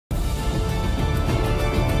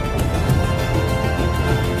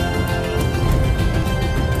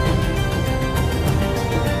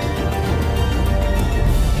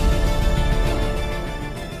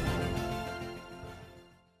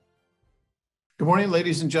Good morning,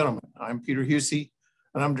 ladies and gentlemen. I'm Peter Uzi,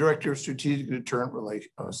 and I'm Director of Strategic Deterrent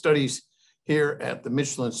Studies here at the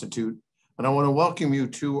Mitchell Institute, and I want to welcome you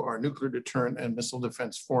to our Nuclear Deterrent and Missile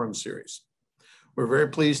Defense Forum series. We're very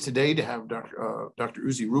pleased today to have Dr.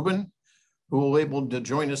 Uzi Rubin, who will be able to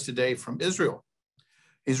join us today from Israel.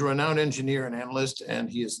 He's a renowned engineer and analyst, and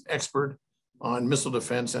he is an expert on missile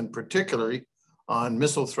defense and particularly on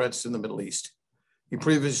missile threats in the Middle East. He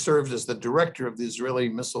previously served as the director of the Israeli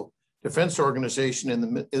Missile Defense Organization in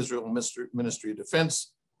the Israel Ministry of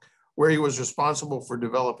Defense, where he was responsible for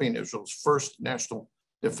developing Israel's first national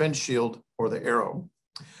defense shield, or the Arrow.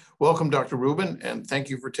 Welcome, Dr. Rubin, and thank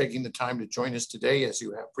you for taking the time to join us today as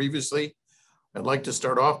you have previously. I'd like to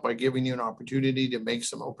start off by giving you an opportunity to make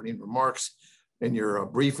some opening remarks in your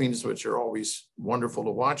briefings, which are always wonderful to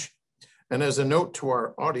watch. And as a note to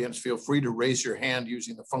our audience, feel free to raise your hand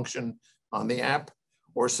using the function on the app,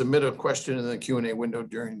 or submit a question in the Q&A window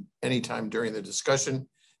anytime during the discussion. And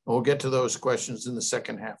we'll get to those questions in the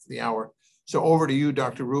second half of the hour. So over to you,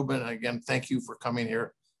 Dr. Rubin. And again, thank you for coming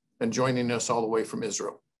here and joining us all the way from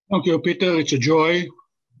Israel. Thank you, Peter. It's a joy.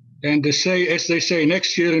 And as they say,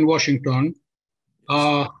 next year in Washington,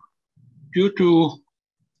 due to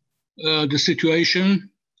the situation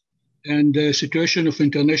and the situation of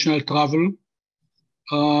international travel,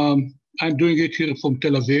 I'm doing it here from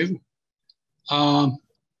Tel Aviv.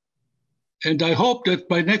 And I hope that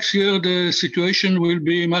by next year, the situation will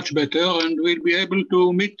be much better and we'll be able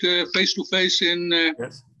to meet face-to-face in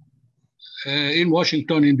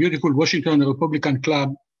Washington, in beautiful Washington Republican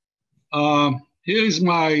Club. Here is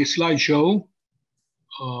my slideshow.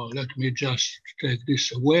 Let me just take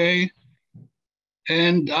this away.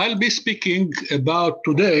 And I'll be speaking about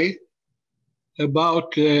today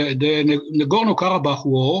about the Nagorno-Karabagh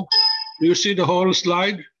war. Do you see the whole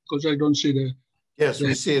slide? Because I don't see the... Yes,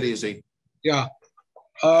 we see it easy. Yeah.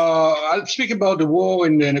 I'll speak about the war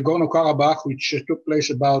in Nagorno-Karabagh, which took place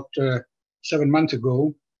about 7 months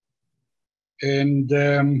ago. And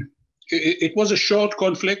it was a short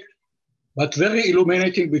conflict, but very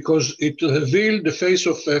illuminating because it revealed the face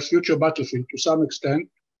of a future battlefield to some extent.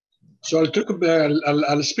 So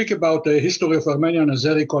I'll speak about the history of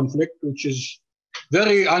Armenian-Azeri conflict, which is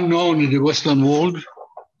very unknown in the Western world.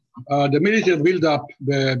 The military build-up,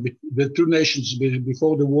 the two nations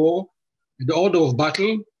before the war, the order of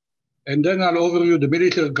battle, and then I'll overview the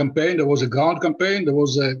military campaign. There was a ground campaign, there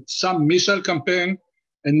was some missile campaign,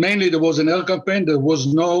 and mainly there was an air campaign. There was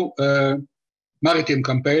no maritime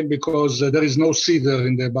campaign because there is no sea there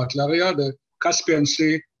in the battle area. The Caspian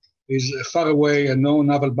Sea is far away and no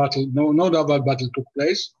naval battle took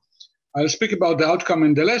place. I'll speak about the outcome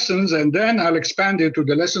and the lessons, and then I'll expand into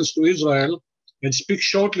the lessons to Israel and speak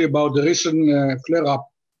shortly about the recent flare-up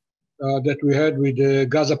that we had with the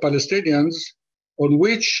Gaza Palestinians, on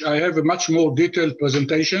which I have a much more detailed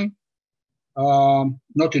presentation,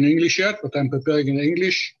 not in English yet, but I'm preparing in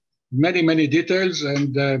English, many details,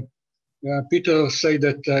 and Peter said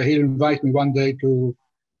that he'll invite me one day to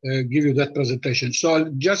give you that presentation. So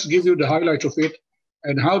I'll just give you the highlights of it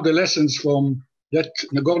and how the lessons from that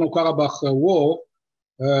Nagorno-Karabagh war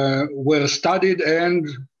were studied and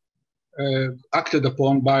acted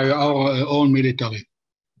upon by our own military.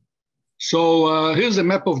 So here's a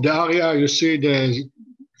map of the area. You see the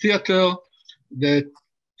theater, the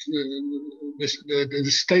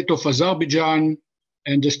state of Azerbaijan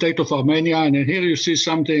and the state of Armenia. And here you see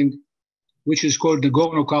something which is called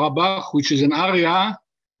Nagorno-Karabagh, which is an area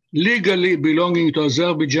legally belonging to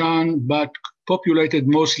Azerbaijan, but populated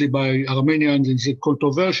mostly by Armenians. It's a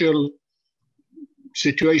controversial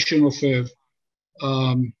situation of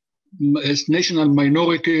as national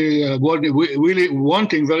minority, really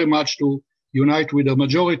wanting very much to unite with the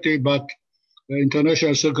majority, but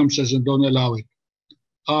international circumstances don't allow it.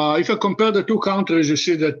 If I compare the two countries, you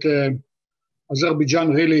see that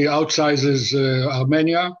Azerbaijan really outsizes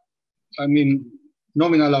Armenia. I mean,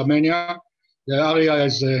 nominal Armenia. The area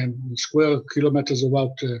is square kilometers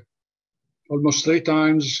about almost 3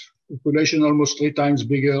 times, population almost 3 times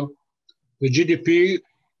bigger. The GDP,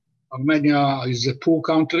 Armenia is a poor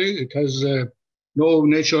country. It has no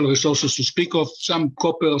natural resources to speak of, some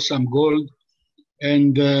copper, some gold.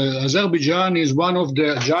 And Azerbaijan is one of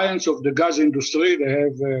the giants of the gas industry. They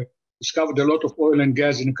have discovered a lot of oil and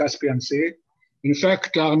gas in the Caspian Sea. In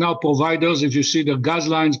fact, are now providers. If you see the gas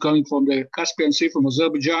lines coming from the Caspian Sea from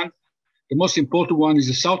Azerbaijan, the most important one is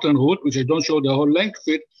the southern route, which I don't show the whole length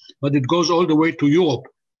of it, but it goes all the way to Europe.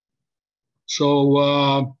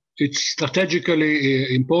 So it's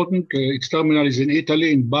strategically important. Its terminal is in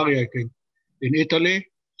Italy, in Bari, I think, in Italy.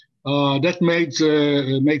 That makes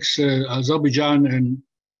Azerbaijan an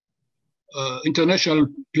international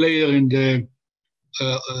player in the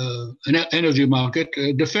energy market.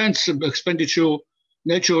 Defense expenditure,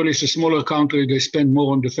 naturally, it's a smaller country. They spend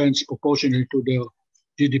more on defense proportionally to their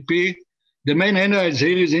GDP. The main area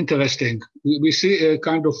here is interesting. We see a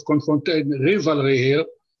kind of rivalry here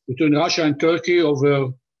between Russia and Turkey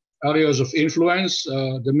over areas of influence.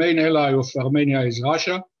 The main ally of Armenia is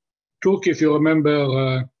Russia. Turkey, if you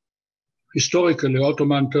remember, historically,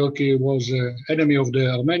 Ottoman Turkey was an enemy of the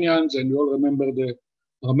Armenians, and you all remember the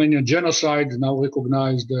Armenian genocide, now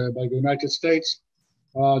recognized by the United States.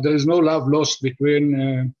 There is no love lost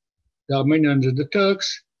between the Armenians and the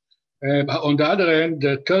Turks. On the other hand,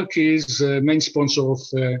 Turkey is the main sponsor of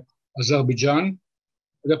Azerbaijan.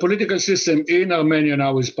 The political system in Armenia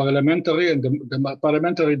now is parliamentary and the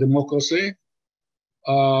parliamentary democracy,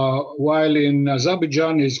 while in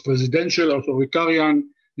Azerbaijan is presidential, authoritarian.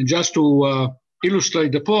 And just to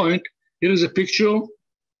illustrate the point, here is a picture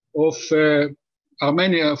of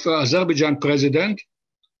Azerbaijan president,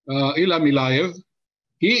 Ilham Aliyev.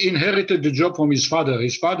 He inherited the job from his father.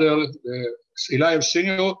 His father, Aliyev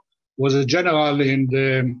Sr., was a general in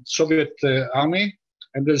the Soviet army.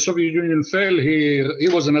 And the Soviet Union fell. He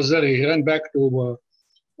was an Azeri. He ran back to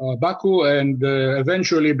Baku and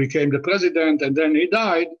eventually became the president. And then he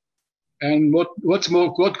died. And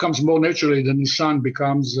what comes more naturally than his son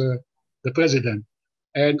becomes the president.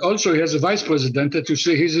 And also he has a vice president that you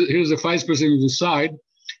see here's the vice president on the side,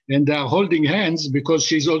 and they are holding hands because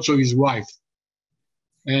she's also his wife.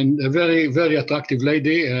 And a very, very attractive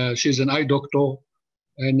lady. She's an eye doctor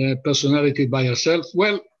and a personality by herself.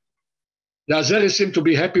 Well, the Azeris seem to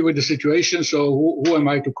be happy with the situation, so who am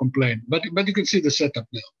I to complain? But you can see the setup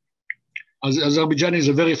now. Azerbaijan is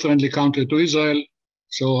a very friendly country to Israel,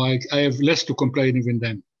 so I have less to complain even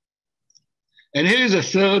then. And here is a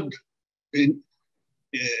third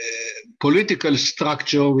political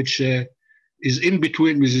structure which is in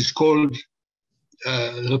between, which is called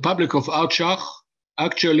Republic of Artsakh.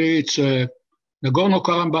 Actually, it's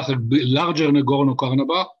Nagorno-Karabagh, a larger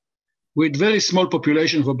Nagorno-Karabagh, with very small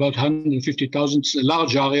population of about 150,000, it's a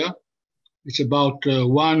large area. It's about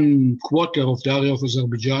 1/4 of the area of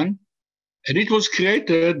Azerbaijan. And it was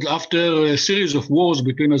created after a series of wars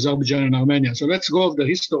between Azerbaijan and Armenia. So let's go over the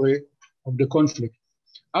history of the conflict.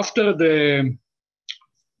 After the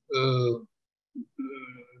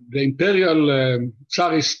imperial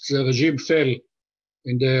Tsarist regime fell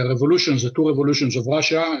in the revolutions, the two revolutions of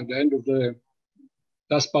Russia at the end of the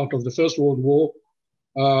last part of the First World War,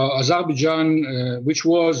 Azerbaijan, which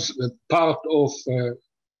was part of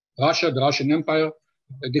Russia, the Russian Empire,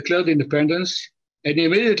 declared independence. And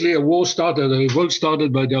immediately a war started, a revolt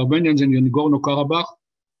started by the Armenians in Nagorno-Karabagh.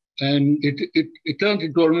 And it turned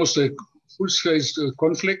into almost a full-scale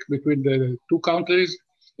conflict between the two countries,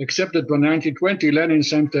 except that by 1920, Lenin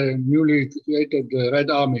sent a newly created Red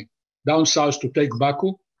Army down south to take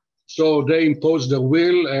Baku. So they imposed their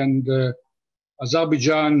will, and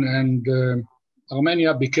Azerbaijan and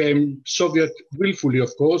Armenia became Soviet, willfully,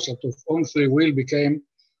 of course, out of own free will, became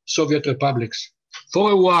Soviet republics.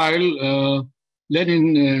 For a while,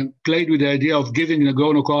 Lenin played with the idea of giving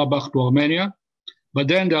Nagorno-Karabakh to Armenia, but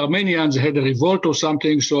then the Armenians had a revolt or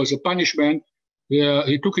something, so as a punishment,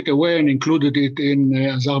 he took it away and included it in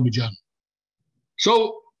Azerbaijan.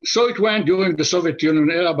 So it went during the Soviet Union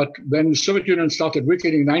era, but when the Soviet Union started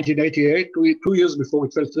weakening in 1988, 2 years before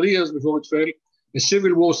it fell, 3 years before it fell, a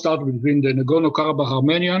civil war started between the Nagorno-Karabakh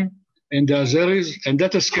Armenian and the Azeris, and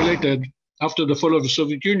that escalated after the fall of the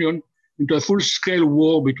Soviet Union into a full-scale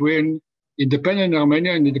war between independent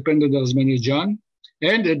Armenia and independent Azerbaijan.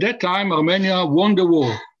 And at that time, Armenia won the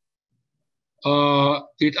war.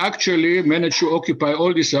 It actually managed to occupy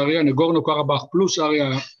all this area, Nagorno-Karabakh plus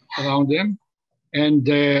area around them. And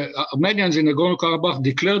the Armenians in Nagorno-Karabakh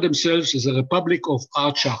declared themselves as a Republic of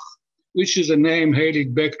Artsakh, which is a name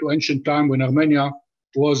hailing back to ancient time when Armenia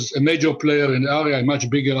was a major player in the area, a much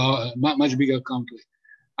bigger country.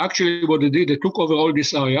 Actually, what they did, they took over all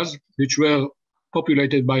these areas, which were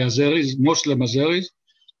populated by Azeris, Muslim Azeris,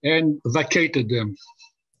 and vacated them,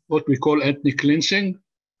 what we call ethnic cleansing.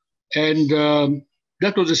 And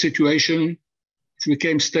that was a situation which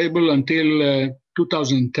became stable until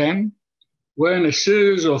 2010, when a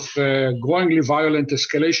series of growingly violent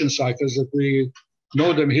escalation cycles that we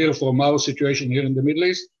know them here from our situation here in the Middle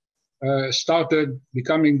East, started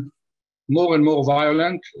becoming more and more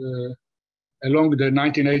violent along the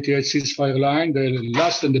 1988 ceasefire line. The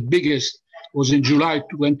last and the biggest was in July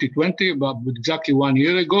 2020, about exactly 1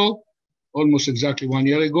 year ago, almost exactly 1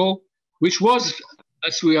 year ago, which was,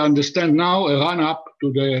 as we understand now, a run-up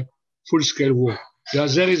to the full-scale war. The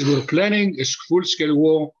Azeris were planning a full-scale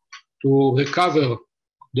war to recover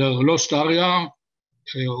their lost area,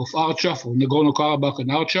 of Artsakh, of Nagorno-Karabakh and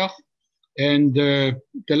Artsakh. And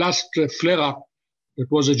the last flare-up, that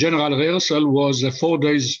was a general rehearsal, was a 4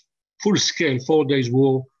 days, full-scale 4 days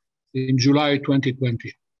war in July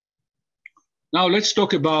 2020. Now let's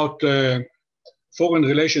talk about foreign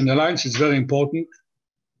relation alliance. It's very important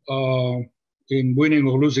in winning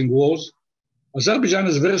or losing wars. Azerbaijan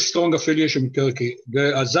has a very strong affiliation with Turkey.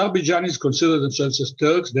 The Azerbaijanis consider themselves as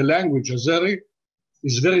Turks. The language, Azeri,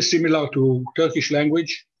 is very similar to Turkish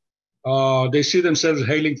language. They see themselves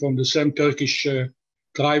hailing from the same Turkish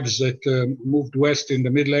tribes that moved west in the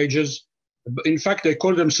Middle Ages. In fact, they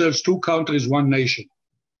call themselves two countries, one nation.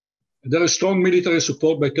 There is strong military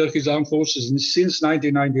support by Turkey's armed forces since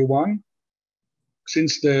 1991,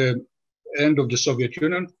 since the end of the Soviet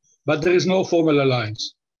Union, but there is no formal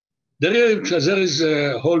alliance. There is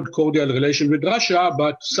a hold cordial relation with Russia,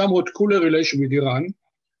 but somewhat cooler relation with Iran.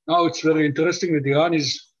 Now it's very interesting that Iran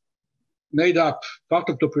is made up, part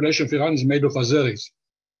of the population of Iran is made of Azeris,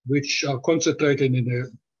 which are concentrated in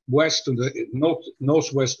the west and the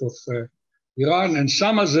northwest of Iran, and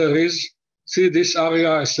some Azeris see this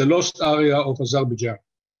area as a lost area of Azerbaijan.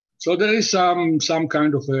 So there is some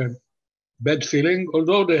kind of a bad feeling,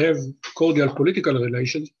 although they have cordial political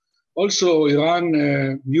relations. Also,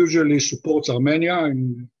 Iran usually supports Armenia,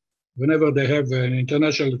 and whenever they have an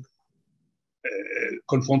international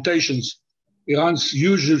confrontations, Iran's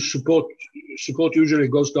usual support usually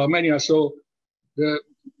goes to Armenia. So the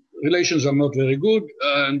relations are not very good,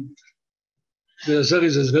 and the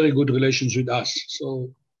Azeris has very good relations with us. So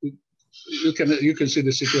you can see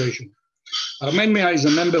the situation. Armenia is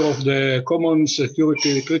a member of the Common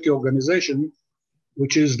Security Treaty Organization,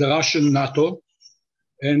 which is the Russian NATO,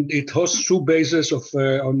 and it hosts two bases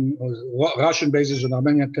Russian bases on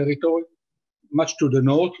Armenian territory, much to the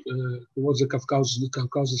north, towards the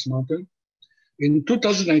Caucasus Mountain. In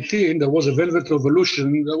 2018, there was a velvet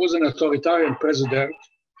revolution. There was an authoritarian president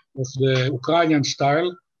of the Ukrainian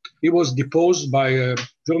style. He was deposed by a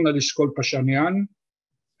journalist called Pashinyan,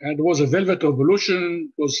 and there was a velvet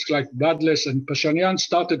revolution. It was like bloodless, and Pashinyan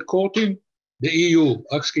started courting the EU,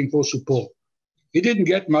 asking for support. He didn't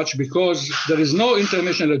get much because there is no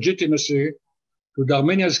international legitimacy to the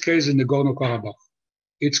Armenia's case in Nagorno-Karabagh.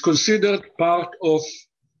 It's considered part of,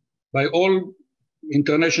 by all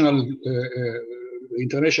international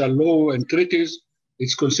law and treaties,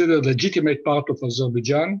 it's considered legitimate part of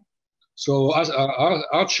Azerbaijan. So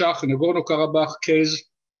Artsakh, Nagorno-Karabakh case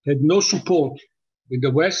had no support in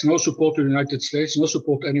the West, no support in the United States, no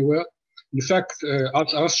support anywhere. In fact,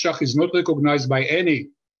 Artsakh is not recognized by any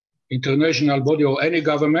international body or any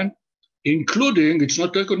government, including, it's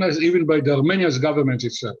not recognized even by the Armenian government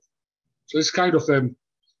itself. So it's kind of an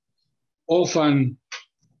orphan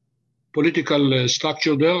political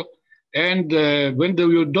structure there. And when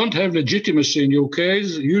you don't have legitimacy in your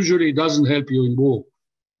case, usually it doesn't help you in war.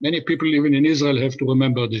 Many people, even in Israel, have to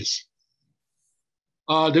remember this.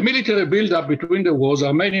 The military buildup between the wars,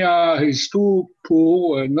 Armenia is too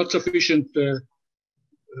poor, not sufficient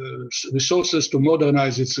resources to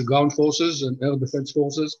modernize its ground forces and air defense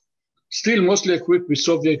forces. Still mostly equipped with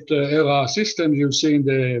Soviet-era systems. You'll see in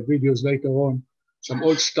the videos later on some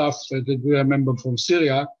old stuff that we remember from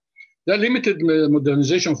Syria. They limited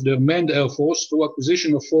modernization of their manned air force through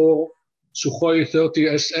acquisition of 4 Sukhoi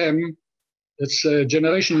 30 SM. That's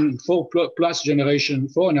generation 4.5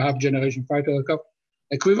 generation fighter aircraft,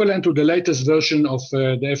 equivalent to the latest version of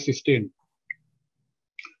the F-15.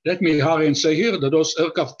 Let me hurry and say here that those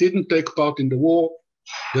aircraft didn't take part in the war.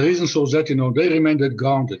 The reasons for that, they remained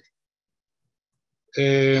grounded.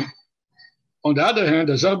 On the other hand,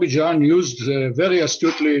 Azerbaijan used very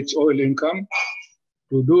astutely its oil income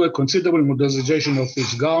to do a considerable modernization of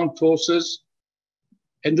its ground forces.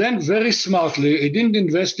 And then very smartly, it didn't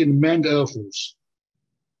invest in manned air force.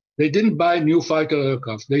 They didn't buy new fighter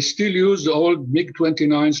aircraft. They still used the old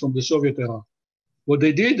MiG-29s from the Soviet era. What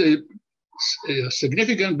they did, a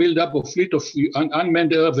significant buildup of fleet of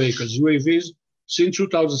unmanned air vehicles, UAVs, since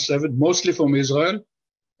 2007, mostly from Israel.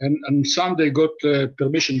 And some they got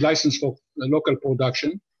permission, license for local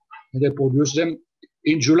production, and they produced them.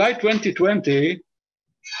 In July 2020,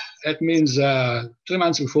 that means 3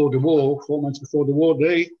 months before the war, 4 months before the war,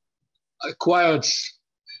 they acquired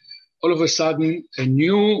all of a sudden a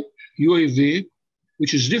new UAV,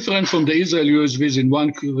 which is different from the Israel UAVs in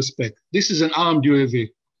one respect. This is an armed UAV.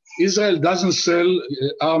 Israel doesn't sell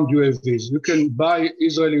armed UAVs. You can buy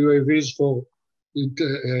Israeli UAVs for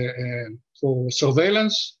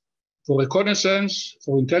surveillance, for reconnaissance,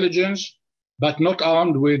 for intelligence, but not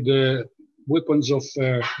armed with weapons of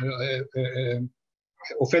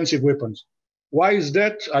offensive weapons. Why is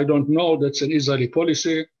that? I don't know. That's an Israeli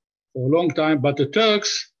policy. for a long time. But the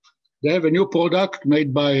Turks, they have a new product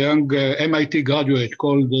made by a young MIT graduate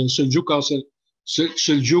called Seljuk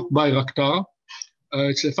Bayraktar.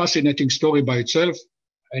 It's a fascinating story by itself.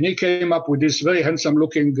 And he came up with this very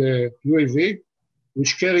handsome-looking UAV,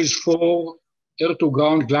 which carries 4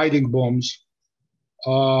 air-to-ground gliding bombs.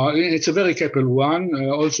 It's a very capable one,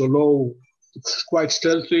 also low, it's quite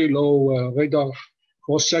stealthy, low radar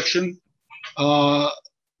cross-section.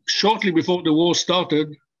 Shortly before the war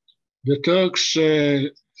started, the Turks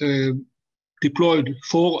deployed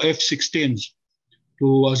 4 F-16s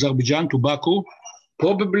to Azerbaijan, to Baku,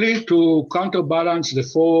 probably to counterbalance the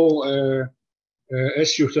 4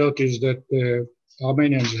 Su-30s that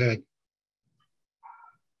Armenians had.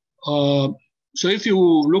 So if you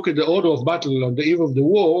look at the order of battle on the eve of the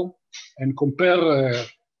war and compare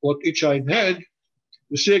what each side had,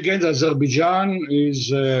 you see again that Azerbaijan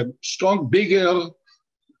is strong, bigger,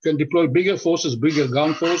 can deploy bigger forces, bigger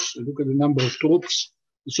ground force. Look at the number of troops.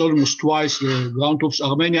 It's almost twice the ground troops.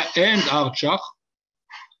 Armenia and Artsakh.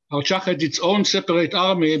 Artsakh had its own separate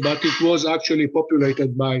army, but it was actually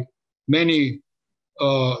populated by many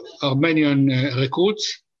Armenian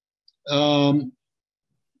recruits.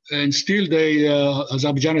 And still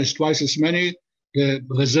Azerbaijan has twice as many. The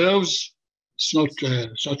reserves, it's not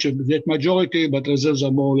such a great majority, but reserves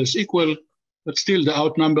are more or less equal, but still they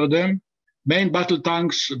outnumber them. Main battle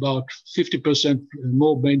tanks, about 50%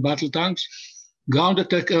 more main battle tanks. Ground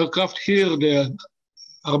attack aircraft, here the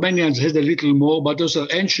Armenians had a little more, but those are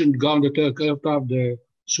ancient ground attack aircraft, the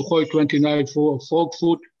Sukhoi 29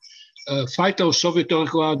 Frogfoot, fighter Soviet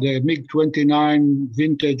aircraft, the MiG-29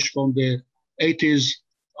 vintage from the 80s.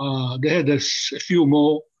 They had a few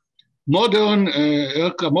more. Modern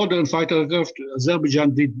fighter aircraft,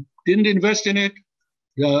 Azerbaijan didn't invest in it.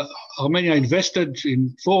 Armenia invested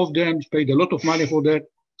in 4 of them, paid a lot of money for that,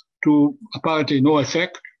 to apparently no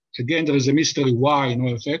effect. Again, there is a mystery why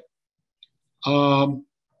no effect.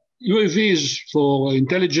 UAVs for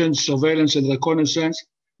intelligence, surveillance, and reconnaissance.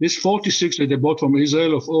 This 46 that they bought from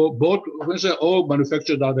Israel, all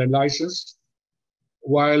manufactured under license,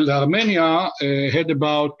 while Armenia had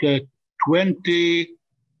about 20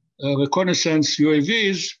 reconnaissance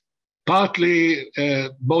UAVs, partly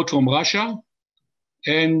bought from Russia,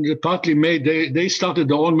 and partly they started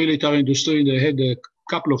their own military industry. They had a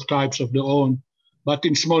couple of types of their own, but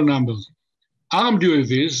in small numbers. Armed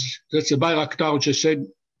UAVs, that's a Bayraktar, which I said,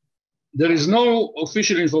 there is no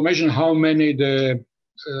official information how many the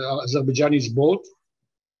Azerbaijanis bought.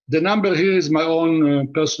 The number here is my own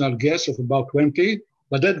personal guess of about 20,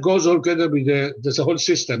 but that goes all together with there's a whole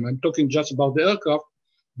system. I'm talking just about the aircraft,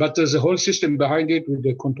 but there's a whole system behind it with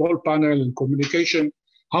the control panel and communication.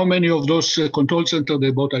 How many of those control centers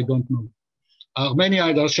they bought, I don't know. Armenia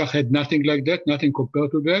and Artsakh had nothing like that, nothing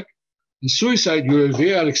compared to that. The suicide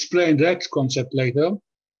UAV, I'll explain that concept later,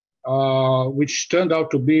 which turned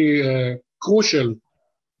out to be a crucial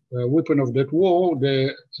weapon of that war.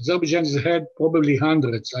 The Azerbaijanis had probably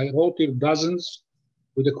hundreds. I wrote here dozens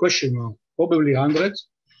with a question mark, probably hundreds,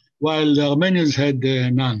 while the Armenians had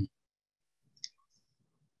none.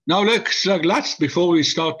 Now, let's before we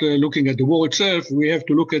start looking at the war itself, we have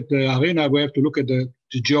to look at the arena, we have to look at the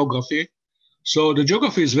geography. So the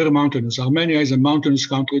geography is very mountainous. Armenia is a mountainous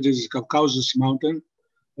country. This is Caucasus mountain.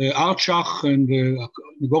 Artsakh and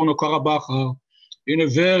Nagorno-Karabagh are in a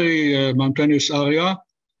very mountainous area.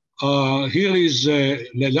 Here is the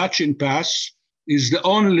Lachin Pass, is the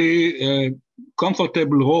only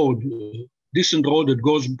comfortable road, decent road that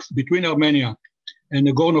goes between Armenia and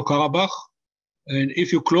Nagorno-Karabagh. And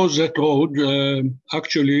if you close that road,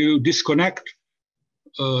 actually you disconnect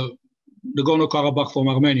Nagorno-Karabagh from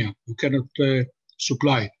Armenia. You cannot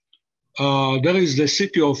supply. There is the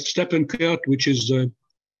city of Stepanakert, which is the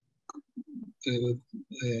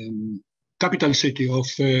capital city of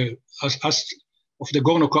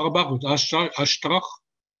Nagorno-Karabagh, with Ashtrach.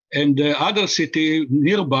 And the other city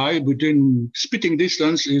nearby, within spitting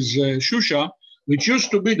distance, is Shusha, which used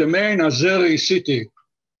to be the main Azeri city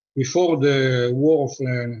before the war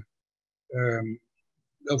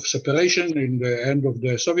of separation in the end of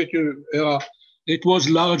the Soviet era. It was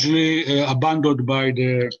largely abandoned by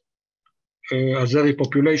the Azeri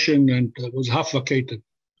population and was half vacated.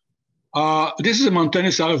 This is a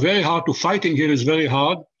mountainous area, very hard to fighting here is very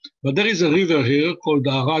hard, but there is a river here called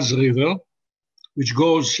the Araz River, which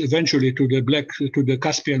goes eventually to the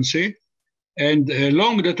Caspian Sea. And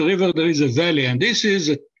along that river, there is a valley. And this is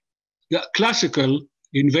the classical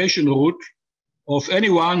invasion route of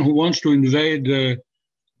anyone who wants to invade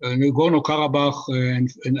Nagorno-Karabagh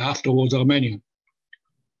and afterwards Armenia.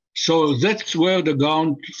 So that's where the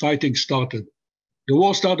ground fighting started. The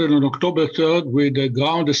war started on October 3rd with a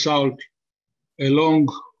ground assault along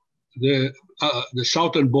the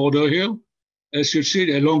southern border here, as you see,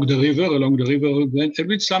 along the river, and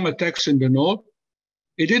with some attacks in the north.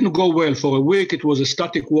 It didn't go well for a week. It was a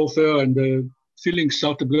static warfare, and the feeling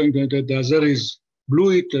started going that the Azeris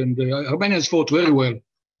blew it, and the Armenians fought very well,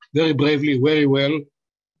 very bravely, very well.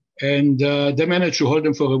 And they managed to hold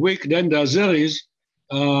them for a week. Then the Azeris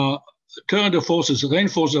turned the forces,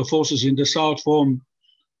 reinforced their forces in the south from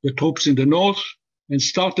the troops in the north, and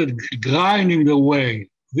started grinding their way,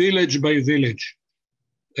 village by village,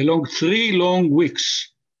 along 3 long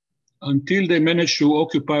weeks, until they managed to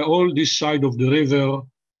occupy all this side of the river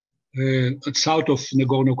south of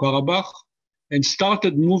Nagorno-Karabagh, and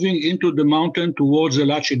started moving into the mountain towards the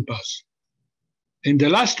Lachin Pass. In the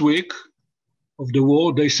last week of the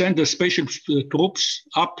war, they sent the special troops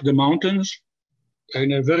up the mountains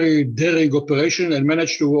in a very daring operation and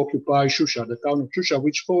managed to occupy Shusha, the town of Shusha,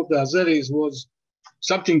 which for the Azeris was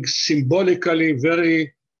something symbolically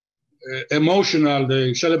very emotional.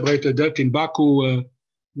 They celebrated that in Baku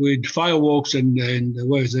with fireworks and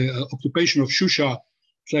the occupation of Shusha.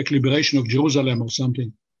 It's like liberation of Jerusalem or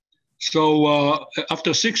something. So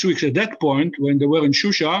after 6 weeks at that point, when they were in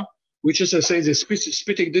Shusha, which is, I say, the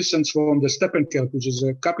spitting distance from the Stepanakert, which is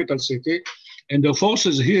the capital city, and the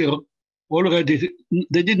forces here already,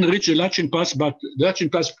 they didn't reach the Lachin Pass, but the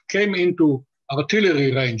Lachin Pass came into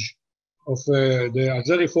artillery range of the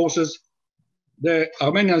Azeri forces. The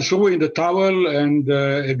Armenians threw in the towel and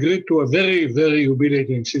agreed to a very, very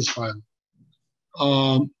humiliating ceasefire.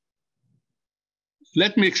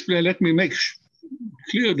 Let me make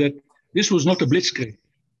clear that this was not a blitzkrieg.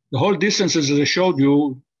 The whole distance, as I showed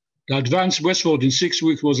you, the advance westward in 6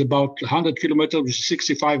 weeks was about 100 kilometers, which is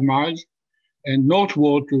 65 miles, and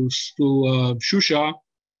northward to Shusha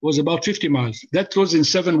was about 50 miles. That was in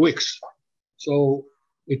 7 weeks. So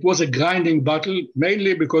it was a grinding battle,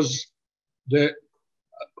 mainly because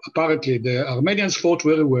apparently the Armenians fought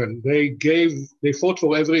very well. They fought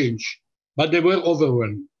for every inch, but they were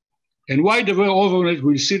overwhelmed. And why they were overwhelmed,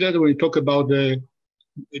 we'll see that when we talk about the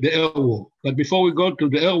air war. But before we go to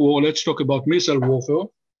the air war, let's talk about missile warfare.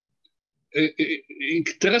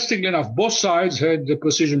 Interestingly enough, both sides had the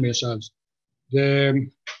precision missiles. The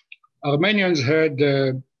Armenians had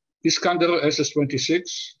the Iskander SS-26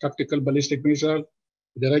 tactical ballistic missile,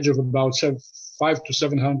 the range of about 500 to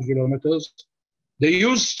 700 kilometers. They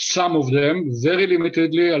used some of them very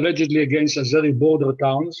limitedly, allegedly against Azeri border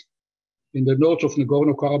towns in the north of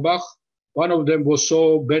Nagorno-Karabagh. One of them was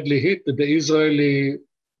so badly hit that the Israeli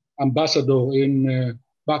ambassador in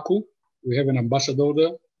Baku, we have an ambassador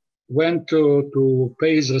there, went to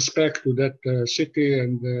pay his respect to that city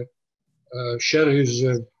and share his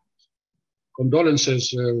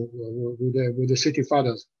condolences with the city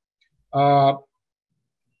fathers. The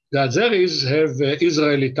Azeris have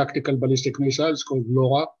Israeli tactical ballistic missiles called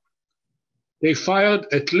LoRa. They fired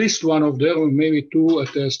at least one of them, or maybe 2,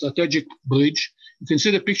 at a strategic bridge. You can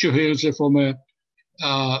see the picture here is from the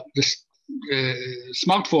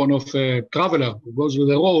smartphone of a traveler who goes with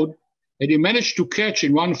the road, and he managed to catch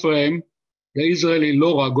in one frame the Israeli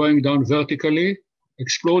LoRa going down vertically,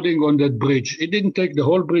 exploding on that bridge. It didn't take the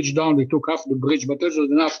whole bridge down, it took half the bridge, but that was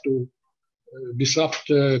enough to disrupt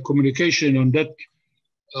communication on that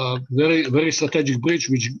very, very strategic bridge,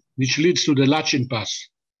 which leads to the Lachin Pass.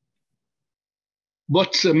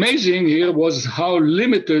 What's amazing here was how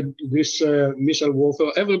limited this missile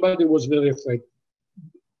warfare. Everybody was very afraid.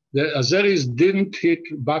 The Azeris didn't hit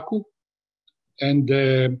Baku, and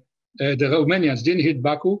the Romanians didn't hit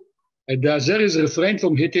Baku, and the Azeris refrained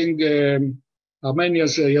from hitting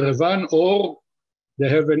Armenia's Yerevan, or they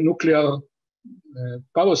have a nuclear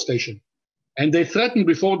power station. And they threatened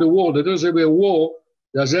before the war that there was a war.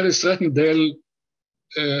 The Azeris threatened they'll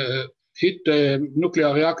hit the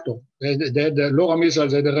nuclear reactor. They had the LoRa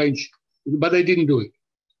missiles at the range, but they didn't do it.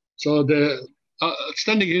 So the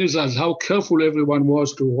outstanding here is how careful everyone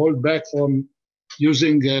was to hold back from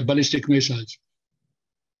using ballistic missiles.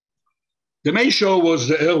 The main show was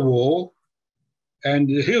the air war. And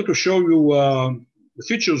here to show you the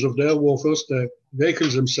features of the air war, first the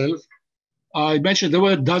vehicles themselves. I mentioned there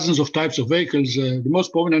were dozens of types of vehicles. The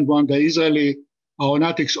most prominent one, the Israeli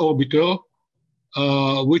Aeronautics Orbiter,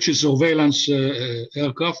 which is surveillance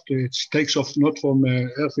aircraft. It takes off not from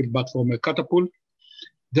an airfield, but from a catapult.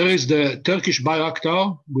 There is the Turkish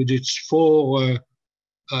Bayraktar, with its 4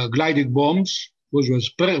 gliding bombs, which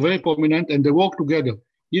was very prominent, and they work together.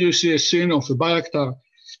 Here you see a scene of the Bayraktar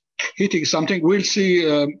hitting something. We'll see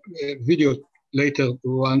a video later,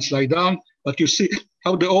 one slide down, but you see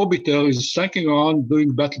how the orbiter is cycling around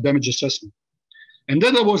doing battle damage assessment. And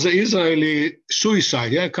then there was the Israeli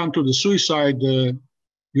suicide. Yeah, come to the suicide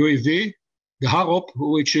UAV, the Harop,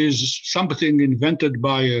 which is something invented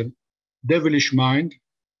by a devilish mind.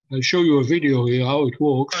 I'll show you a video here how it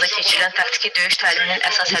works. So this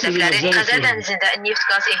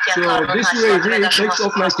UAV takes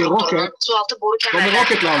off like a rocket from a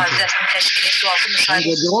rocket launcher. And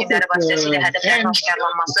the rocket ends,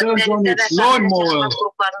 turns on its lawnmower,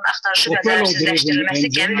 propeller-driven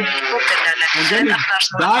engine, and then it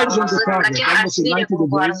dives on the target, almost in 90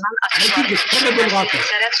 degrees, making a terrible rocket.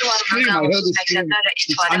 Scream, I heard the scream.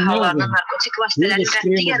 It's unnerving. Hear the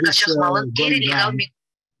scream of this going down.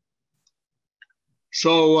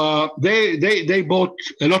 So they bought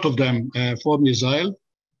a lot of them from Israel.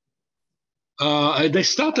 They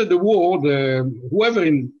started the war. Whoever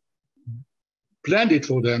planned it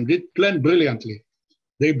for them did plan brilliantly.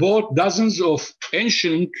 They bought dozens of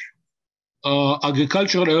ancient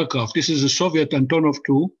agricultural aircraft. This is a Soviet Antonov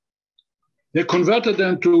 2. They converted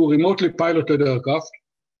them to remotely piloted aircraft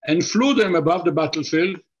and flew them above the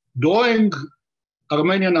battlefield, drawing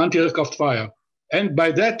Armenian anti-aircraft fire, and by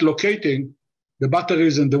that locating the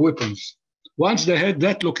batteries and the weapons. Once they had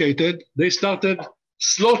that located, they started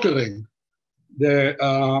slaughtering the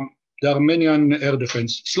Armenian air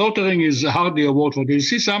defense. Slaughtering is hardly a word for this. You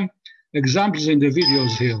see some examples in the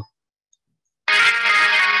videos here.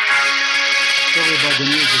 Sorry about the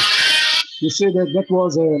music. You see that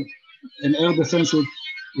was an air defense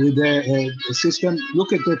with a system.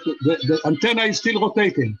 Look at it, the antenna is still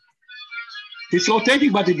rotating. It's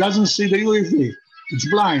rotating, but it doesn't see the UAV. It's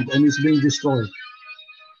blind and it's being destroyed.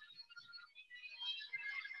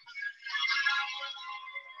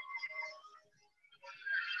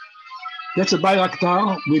 That's a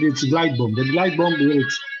Bayraktar with its glide bomb. The glide bomb will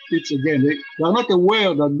it's again. They are not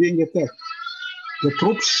aware that being attacked. The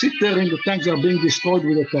troops sit there in the tanks, are being destroyed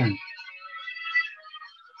with a tank.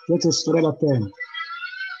 That's a Strela 10.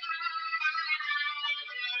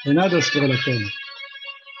 Another Strela 10.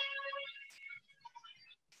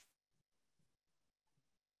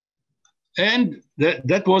 And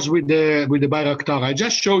that was with the Bayraktar. I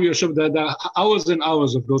just show you some the hours and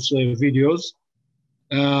hours of those videos.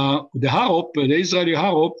 The Harop, the Israeli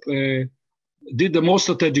Harop, did the most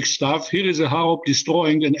strategic stuff. Here is a Harop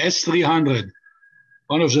destroying an S-300,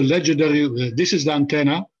 one of the legendary. This is the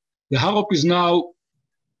antenna. The Harop is now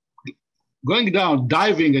going down,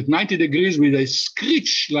 diving at 90 degrees with a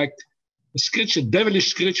screech, like a screech, a devilish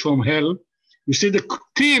screech from hell. You see the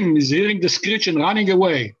team is hearing the screech and running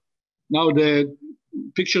away. Now the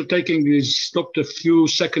picture taking is stopped a few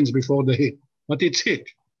seconds before the hit, but it's hit.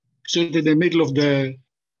 So in the middle of the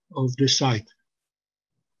site.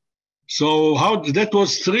 So that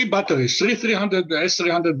was 3 batteries, 300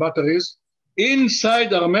 S-300 batteries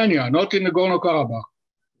inside Armenia, not in Nagorno-Karabagh,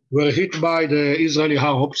 were hit by the Israeli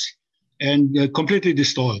Harops and completely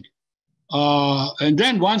destroyed. And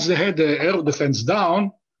then once they had the air defense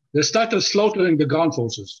down, they started slaughtering the ground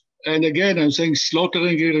forces. And again, I'm saying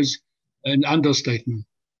slaughtering here is an understatement.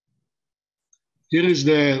 Here is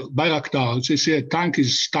the Bayraktar. So you see a tank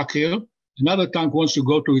is stuck here. Another tank wants to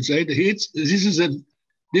go to its aid. This is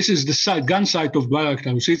the site, gun site of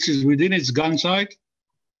Bayraktar. So it's within its gun site.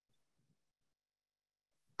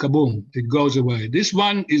 Kaboom, it goes away. This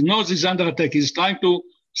one knows he's under attack. He's trying to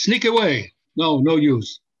sneak away. No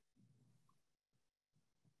use.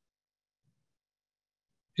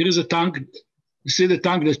 Here is a tank. You see the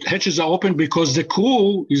tank, the hatches are open because the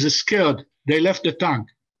crew is scared. They left the tank.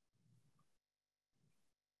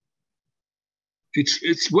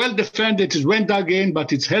 It's well defended, it's well dug in,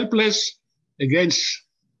 but it's helpless against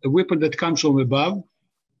a weapon that comes from above.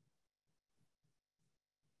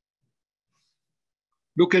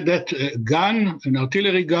 Look at that gun, an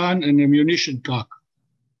artillery gun and a munition truck.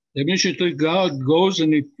 The ammunition truck goes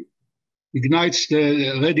and it ignites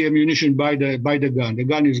the ready ammunition by the gun. The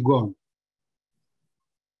gun is gone.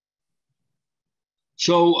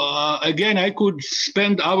 So again, I could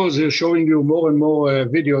spend hours here showing you more and more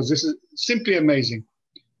videos. This is simply amazing.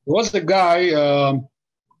 There was a guy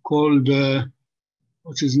called,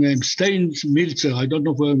 what's his name? Stein Milzer. I don't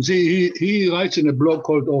know who he writes in a blog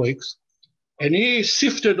called Oryx. And he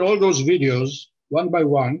sifted all those videos one by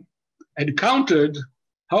one and counted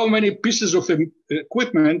how many pieces of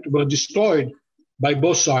equipment were destroyed by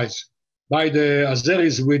both sides. By the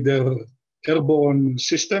Azeris with their airborne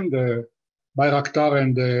system, the Bayraktar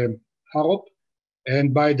and the Harop,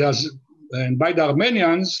 and by the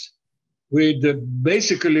Armenians with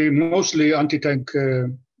basically mostly anti-tank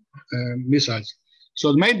missiles.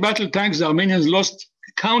 So the main battle tanks, the Armenians lost,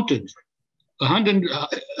 counted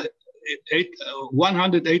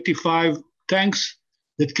 185 tanks.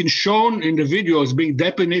 that can shown in the video as being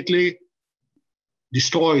definitely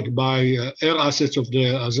destroyed by air assets of the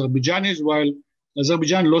Azerbaijanis, while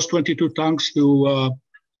Azerbaijan lost 22 tanks to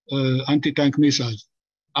anti-tank missiles.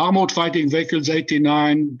 Armored fighting vehicles,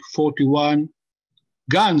 89, 41.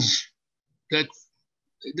 Guns, that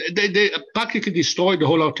they practically destroyed the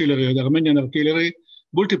whole artillery, the Armenian artillery.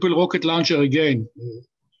 Multiple rocket launcher again.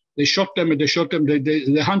 They shot them and they shot them.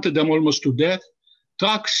 They hunted them almost to death.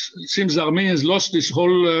 Trucks, it seems the Armenians lost this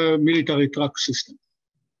whole military truck system.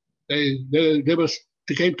 They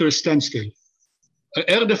came to a standstill.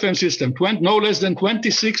 Air defense system, no less than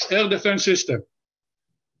 26 air defense system,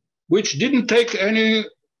 which didn't take any,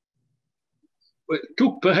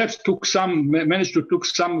 managed to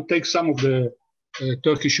take some of the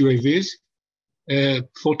Turkish UAVs.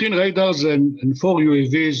 14 radars and 4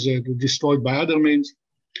 UAVs destroyed by other means.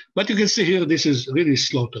 But you can see here, this is really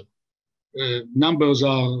slaughter. Numbers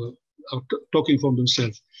are talking for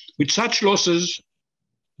themselves. With such losses,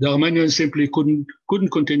 the Armenians simply couldn't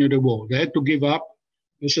continue the war. They had to give up.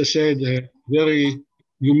 As I said, a very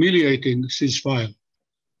humiliating ceasefire.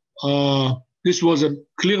 This was a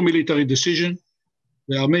clear military decision.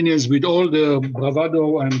 The Armenians, with all their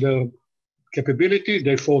bravado and their capability,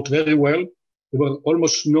 they fought very well. There were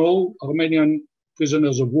almost no Armenian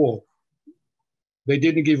prisoners of war. They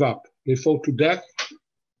didn't give up. They fought to death,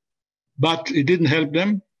 but it didn't help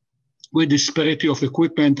them with the disparity of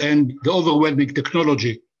equipment and the overwhelming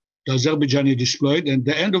technology the Azerbaijani displayed. And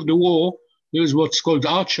at the end of the war, there is what's called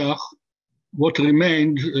Artsakh. What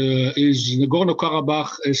remained is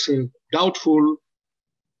Nagorno-Karabagh as a doubtful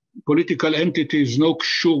political entity, is not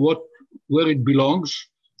sure where it belongs,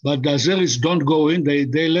 but the Azeris don't go in.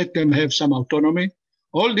 They let them have some autonomy.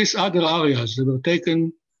 All these other areas that were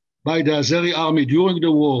taken by the Azeri army during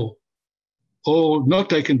the war, or not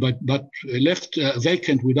taken, but left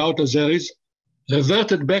vacant without Azeris,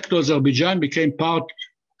 reverted back to Azerbaijan, became part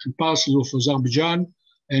and parcel of Azerbaijan,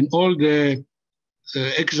 and all the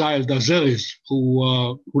exiled Azeris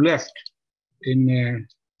who left in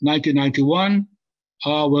 1991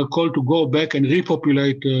 were called to go back and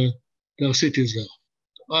repopulate their cities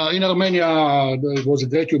there. In Armenia, there was a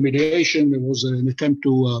great humiliation. There was an attempt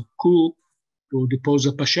to coup to depose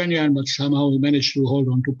a Pashinyan, but somehow he managed to hold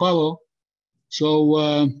on to power.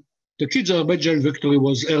 So the key Azerbaijan victory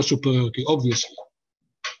was air superiority, obviously.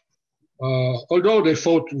 Although they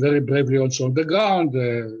fought very bravely also on the ground,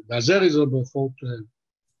 the Azeris fought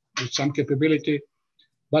with some capability,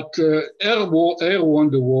 but air won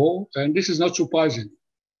the war, and this is not surprising.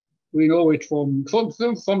 We know it from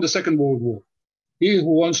the Second World War. He who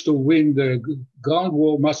wants to win the ground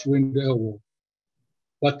war must win the air war.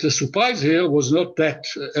 But the surprise here was not that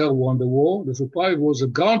air won the war. The surprise was a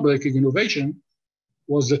groundbreaking innovation,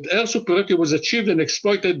 was that air superiority was achieved and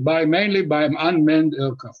exploited mainly by unmanned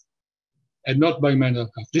aircraft and not by manned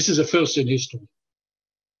aircraft. This is a first in history.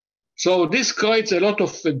 So this creates a lot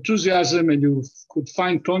of enthusiasm, and you could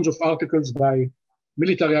find tons of articles by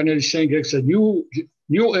military analysts saying it's a new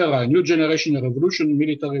era, new generation of revolution in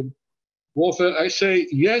military warfare. I say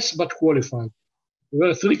yes, but qualified. There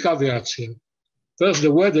are 3 caveats here. First,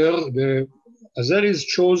 the weather. The Azeris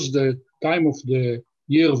chose the time of the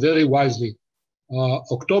year very wisely.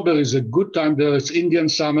 October is a good time there. It's Indian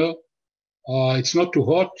summer. It's not too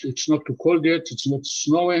hot. It's not too cold yet. It's not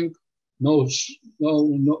snowing. No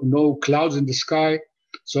clouds in the sky.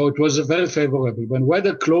 So it was very favorable. When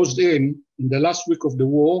weather closed in the last week of the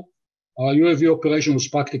war, UAV operation was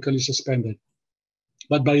practically suspended.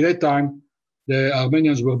 But by that time, the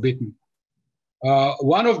Armenians were beaten.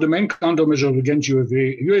 One of the main countermeasures against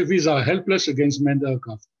UAVs are helpless against manned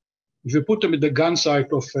aircraft. If you put them at the gun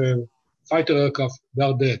sight of fighter aircraft, they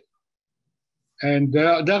are dead. And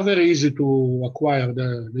they are very easy to acquire.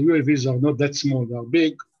 The UAVs are not that small, they are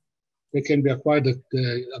big. They can be acquired.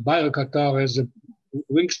 A Bayraktar has a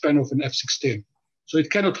wingspan of an F-16, so it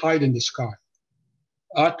cannot hide in the sky.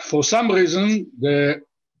 For some reason, the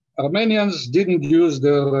Armenians didn't use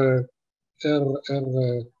their air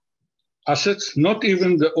assets, not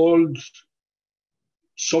even the old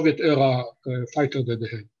Soviet-era fighter that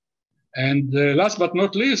they had. And last but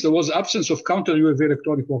not least, there was absence of counter-UAV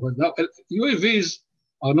electronic warfare. Now, UAVs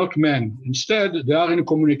are not manned. Instead, they are in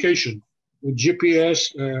communication with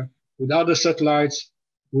GPS, with other satellites,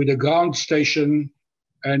 with a ground station,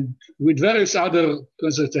 and with various other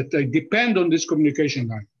concepts that they depend on this communication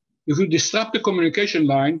line. If you disrupt the communication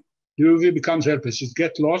line, the UAV becomes helpless. It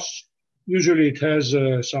gets lost. Usually it has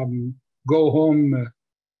some go-home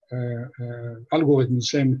algorithm,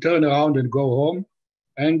 saying turn around and go home.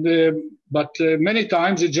 But many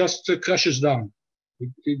times it just crashes down.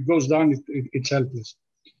 It goes down, it's helpless.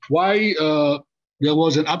 Why there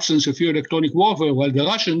was an absence of electronic warfare, while the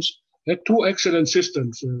Russians had two excellent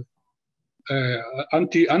systems,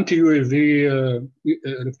 anti-UAV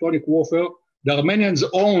electronic warfare. The Armenians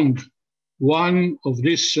owned one of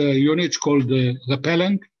these units called the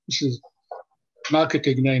Repellent. This is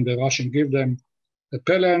marketing name the Russian give them,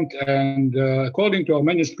 Repellent. And according to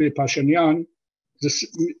Armenian Pashinyan,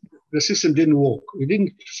 the system didn't work. It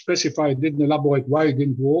didn't specify, it didn't elaborate why it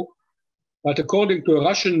didn't work. But according to a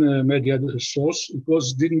Russian media source, it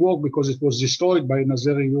didn't work because it was destroyed by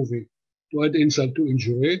Nazeri UV, to add insult to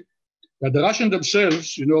injury. But the Russians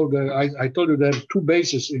themselves, you know, I told you they have two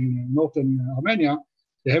bases in northern Armenia.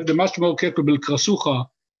 They have the much more capable Krasukha.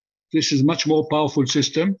 This is a much more powerful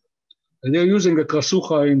system. And they're using the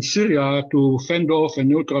Krasukha in Syria to fend off and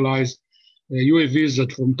neutralize UAVs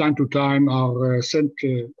that from time to time are sent,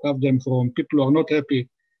 have them from people who are not happy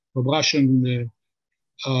with Russian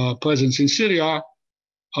presence in Syria.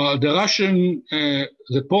 The Russian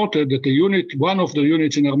reported that one of the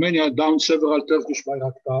units in Armenia downed several Turkish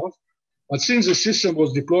Bayraktars. But since the system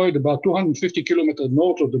was deployed about 250 kilometers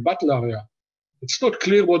north of the battle area, it's not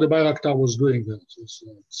clear what the Bayraktar was doing there.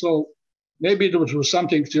 So maybe it was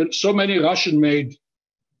something, so many Russian-made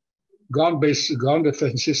ground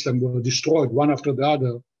defense systems were destroyed one after the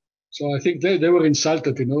other. So I think they were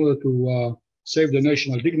insulted in order to save the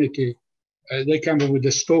national dignity. They came up with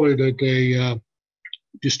the story that they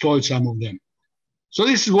destroyed some of them. So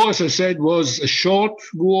this war, as I said, was a short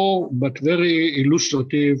war, but very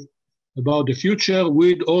illustrative about the future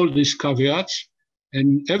with all these caveats.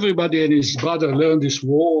 And everybody and his brother learned this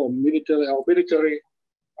war, our military.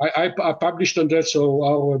 I published on that, so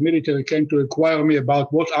our military came to inquire me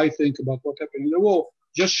about what I think about what happened in the war,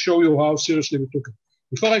 just show you how seriously we took it.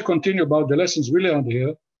 Before I continue about the lessons we learned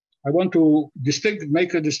here, I want to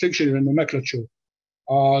make a distinction in nomenclature.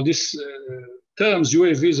 These terms,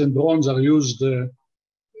 UAVs and drones, are used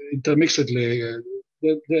intermixedly.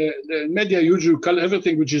 The media usually call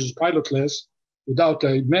everything which is pilotless, without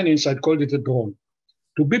a man inside, called it a drone.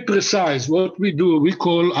 To be precise, what we do, we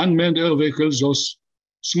call unmanned air vehicles, those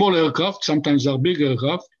small aircraft, sometimes they're big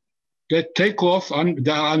aircraft, that take off,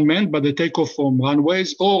 they are unmanned, but they take off from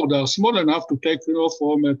runways, or they're small enough to take off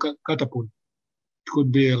from a catapult. It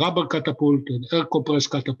could be a rubber catapult, an air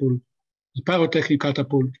compressed catapult, a pyrotechnic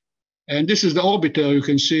catapult. And this is the orbiter. You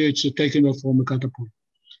can see it's taken off from a catapult.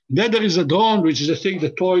 Then there is a drone, which is a thing, the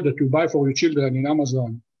toy that you buy for your children in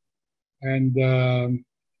Amazon. And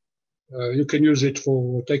you can use it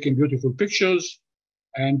for taking beautiful pictures.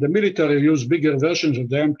 And the military use bigger versions of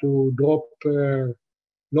them to drop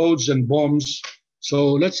loads and bombs.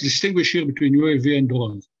 So let's distinguish here between UAV and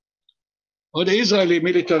drones. Well, the Israeli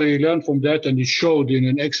military learned from that, and it showed in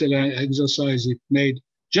an excellent exercise it made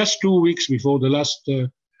just 2 weeks before the last, 2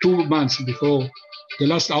 months before the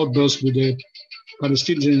last outburst with the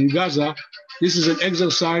Palestinians in Gaza. This is an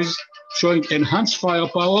exercise showing enhanced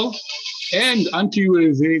firepower and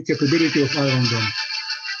anti-UAV capability of Iron Dome.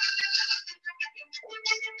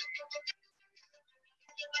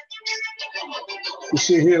 You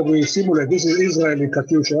see here, we simulate, this is Israeli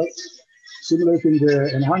Katyusha, simulating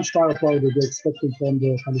the enhanced firepower that they expected from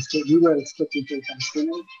the Palestinians, we were expecting from the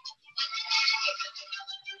Palestinians.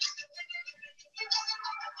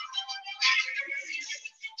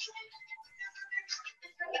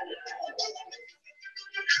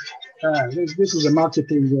 This is a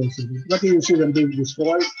marketing. What do you see them being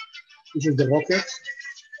destroyed? This is the rockets.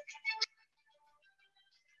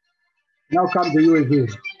 Now come the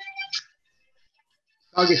UAVs.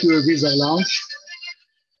 Target UAVs are launched.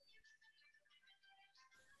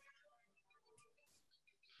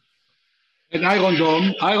 An Iron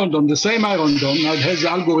Dome, the same Iron Dome, now it has the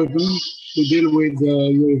algorithm to deal with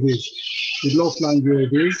UAVs, with low-flying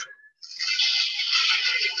UAVs.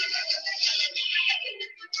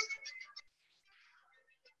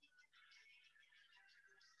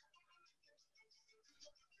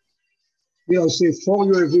 Here I see 4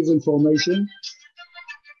 UAVs in formation.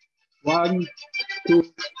 1, 2,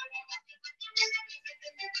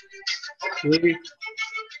 3,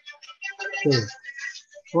 4.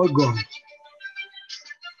 All gone.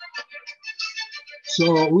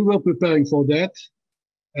 So we were preparing for that.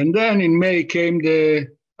 And then in May came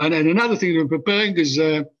and another thing we were preparing is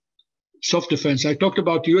soft defense. I talked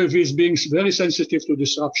about UAVs being very sensitive to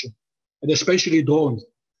disruption, and especially drones.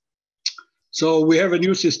 So we have a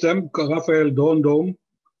new system, Rafael Drone Dome,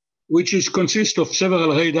 which consists of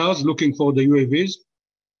several radars looking for the UAVs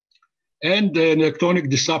and an electronic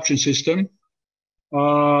disruption system.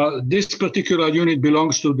 This particular unit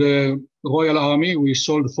belongs to the Royal Army. We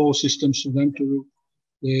sold 4 systems to them to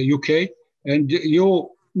the UK. And you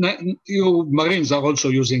Marines are also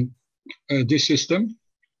using this system.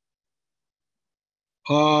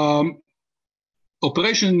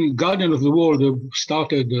 Operation Guardian of the World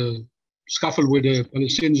started scuffle with the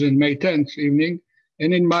Palestinians in May 10th evening.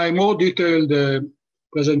 And in my more detailed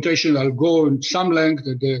presentation, I'll go in some length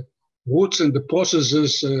at the roots and the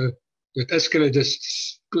processes that escalated,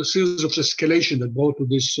 the series of escalation that brought to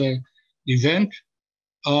this event.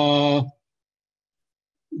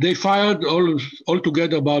 They fired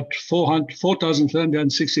altogether about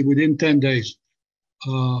 4,360 within 10 days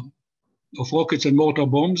of rockets and mortar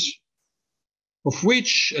bombs, of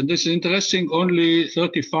which, and this is interesting, only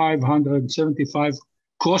 3,575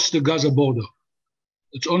 crossed the Gaza border.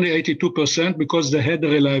 It's only 82% because they had a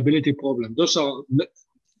reliability problem. Those are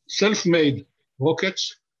self-made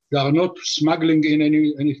rockets. They are not smuggling in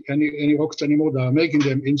any rockets anymore. They are making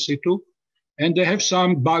them in situ. And they have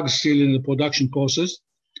some bugs still in the production process.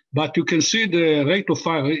 But you can see the rate of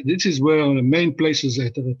fire. This is where the main places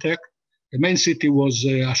at the attack. The main city was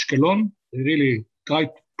Ashkelon. They really tried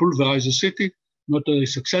to pulverize the city, not very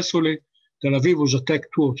successfully. Tel Aviv was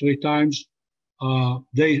attacked 2 or 3 times.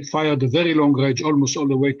 They fired a very long range, almost all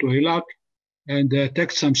the way to Eilat, and they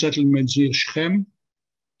attacked some settlements near Shechem.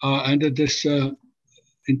 And at this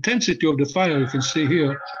intensity of the fire, you can see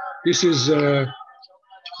here, this is a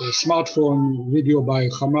smartphone video by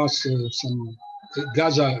Hamas, some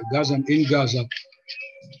Gaza in Gaza.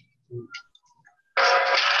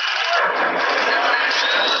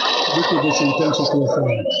 Look at this intensity of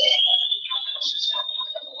fire.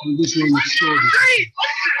 And this one exploded.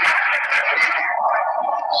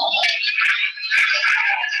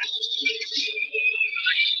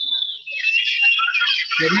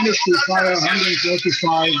 They managed to fire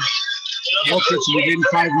 135 rockets within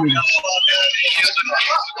 5 minutes.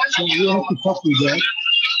 So we have to cope with that.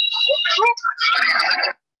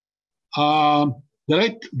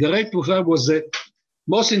 The rate of fire was the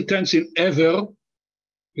most intense ever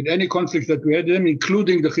in any conflict that we had,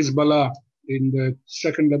 including the Hezbollah in the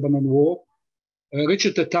Second Lebanon War.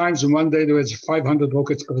 Reached at times in one day there was 500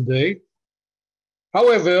 rockets per day.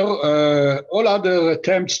 However, all other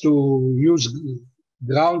attempts to use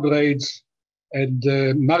ground raids and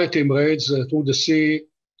maritime raids through the sea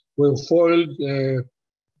were foiled.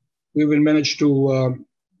 We will manage to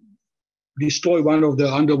destroy one of the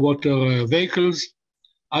underwater vehicles.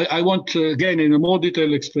 I want, again, in a more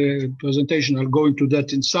detailed presentation, I'll go into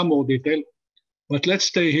that in some more detail, but let's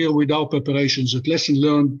stay here with our preparations, that lesson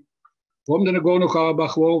learned from the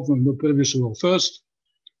Nagorno-Karabagh war, from the previous war. First,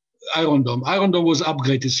 Iron Dome. Iron Dome was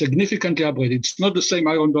upgraded, significantly upgraded. It's not the same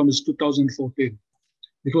Iron Dome as 2014.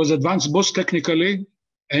 It was advanced both technically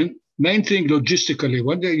and main thing logistically.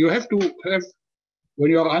 When you have to have,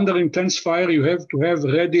 when you are under intense fire, you have to have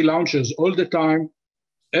ready launchers all the time,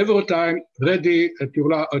 every time ready at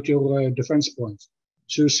your defense points.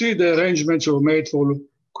 So you see the arrangements were made for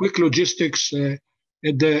quick logistics at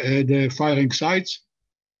the firing sites.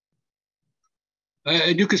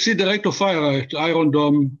 And you can see the rate of fire at Iron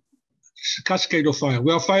Dome, cascade of fire.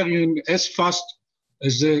 We are firing as fast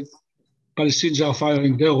as the Palestinians are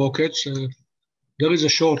firing their rockets. There is a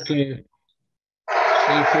short, so if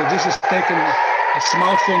this is taken a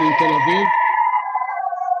smartphone in Tel Aviv,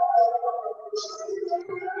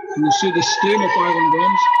 and you see the stream of Iron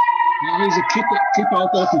Domes. There is a keep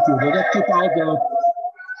out altitude. That keep out are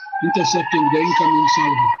intercepting the incoming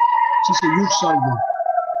salvo. This is a huge salvo.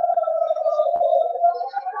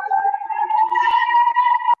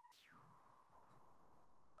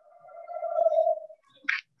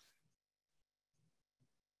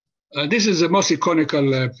 This is the most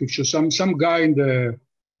iconical picture. Some guy in the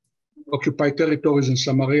occupied territories in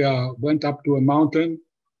Samaria went up to a mountain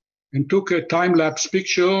and took a time-lapse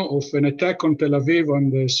picture of an attack on Tel Aviv on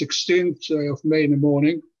the 16th of May in the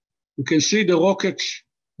morning. You can see the rockets,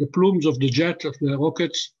 the plumes of the jet of the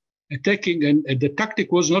rockets attacking, and the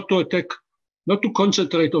tactic was not to attack, not to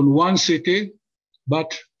concentrate on one city,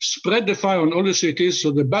 but spread the fire on all the cities,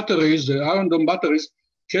 so the batteries, the Iron Dome batteries,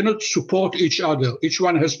 cannot support each other. Each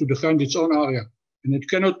one has to defend its own area, and it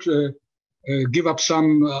cannot give up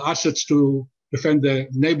some assets to defend the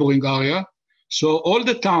neighboring area. So all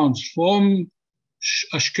the towns from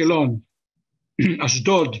Ashkelon,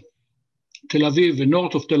 Ashdod, Tel Aviv, and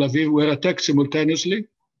north of Tel Aviv were attacked simultaneously.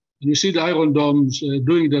 And you see the Iron Domes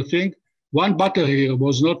doing their thing. One battery here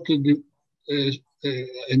was not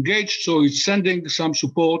engaged, so it's sending some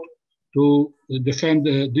support to defend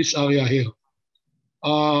this area here.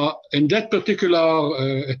 In that particular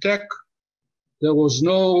attack, there was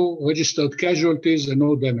no registered casualties and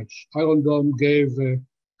no damage. Iron Dome gave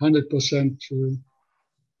 100%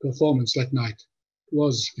 performance that night.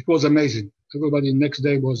 It was amazing. Everybody the next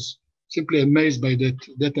day was simply amazed by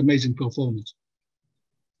that amazing performance.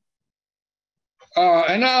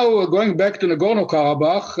 And now going back to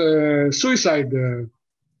Nagorno-Karabagh, suicide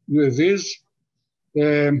UAVs.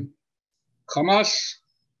 Hamas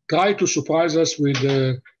tried to surprise us with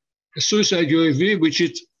a suicide UAV, which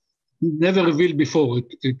it never revealed before.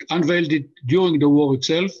 It unveiled it during the war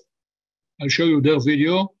itself. I'll show you their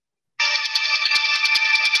video.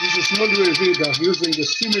 This is a small UAV that are using a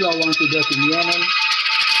similar one to that in Yemen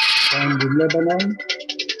and in Lebanon.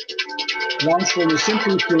 Launched from a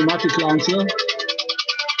simple pneumatic launcher.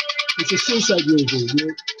 It's a suicide UAV.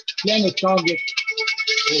 You plan a target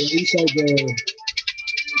inside the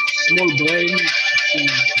small brain,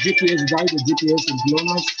 GPS guided GPS and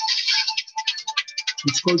GLONASS.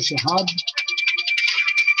 It's called Shahab.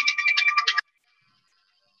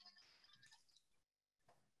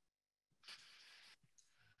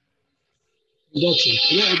 That's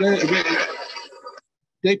it.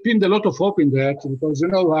 They pinned a lot of hope in that because, you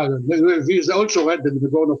know, the UAVs also read the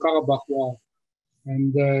Nagorno-Karabagh war.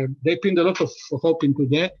 And they pinned a lot of hope into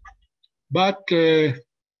that. But they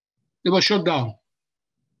were shot down.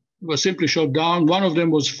 They were simply shot down. One of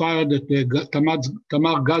them was fired at the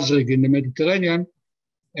Tamar Gazrig in the Mediterranean,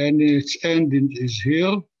 and its end is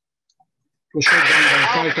here. It was shot down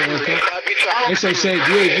by a fighter attack. As I said,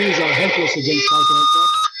 UAVs are helpless against fighter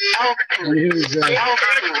attack. And here is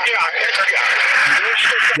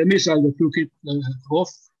the missile that took it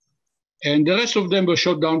off. And the rest of them were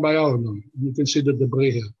shot down by Iron Dome. You can see the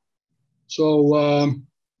debris here. So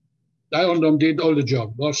Iron Dome did all the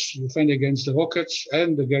job, was defend against the rockets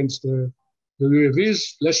and against the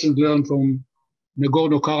UAVs. Lesson learned from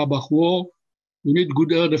Nagorno-Karabagh war. We need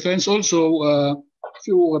good air defense. Also, if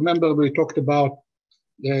you remember, we talked about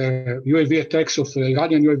the UAV attacks of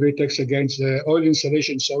Iranian UAV attacks against the oil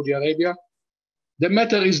installation in Saudi Arabia. The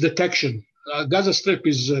matter is detection. Gaza Strip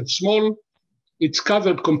is small. It's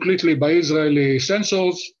covered completely by Israeli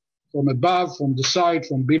sensors from above, from the side,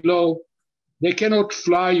 from below. They cannot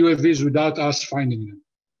fly UAVs without us finding them.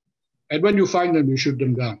 And when you find them, you shoot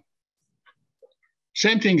them down.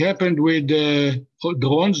 Same thing happened with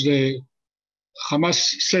drones. Hamas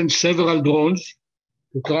sent several drones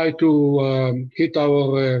to try to hit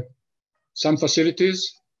our some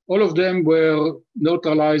facilities. All of them were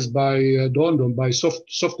neutralized by Drone Dome, by soft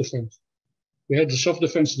defense. We had the soft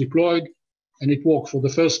defense deployed, and it worked for the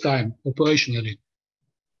first time operationally.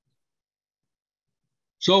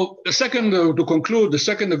 So the second, to conclude, the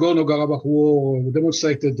second Nagorno-Karabagh war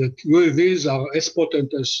demonstrated that UAVs are as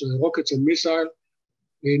potent as rockets and missiles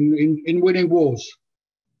in winning wars.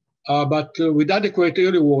 But with adequate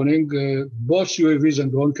early warning, both UAVs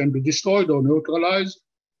and drones can be destroyed or neutralized.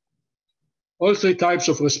 All three types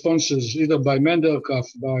of responses, either by manned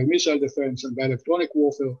aircraft, by missile defense, and by electronic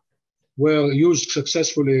warfare, were used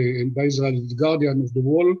successfully by Israel as the guardian of the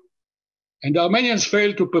wall. And the Armenians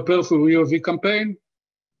failed to prepare for a UAV campaign,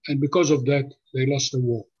 and because of that, they lost the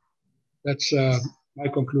war. That's my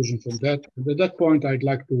conclusion from that. And at that point, I'd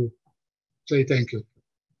like to say thank you.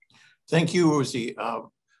 Thank you, Uzi.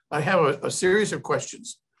 I have a series of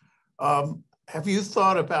questions. Have you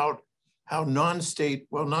thought about how non-state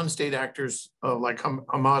actors like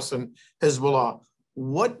Hamas and Hezbollah,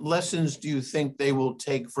 what lessons do you think they will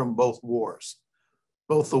take from both wars?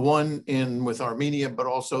 Both the one with Armenia, but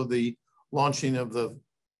also the launching of the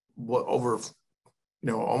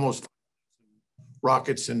almost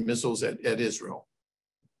rockets and missiles at Israel.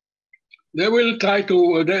 They will try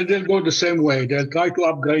to, they'll go the same way. They'll try to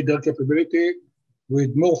upgrade their capability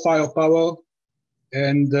with more firepower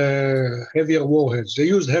and heavier warheads. They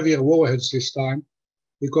used heavier warheads this time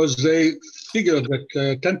because they figured that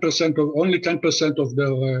only 10% of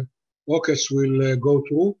their rockets will go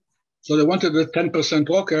through. So they wanted the 10%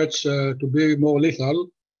 rockets to be more lethal.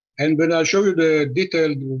 And when I show you the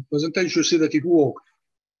detailed presentation, you see that it worked.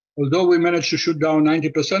 Although we managed to shoot down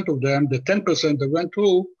 90% of them, the 10% that went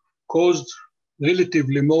through caused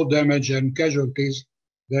relatively more damage and casualties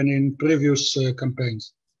than in previous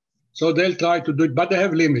campaigns. So they'll try to do it, but they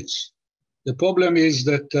have limits. The problem is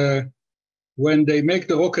that when they make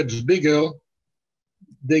the rockets bigger,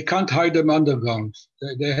 they can't hide them underground.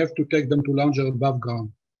 They have to take them to launcher above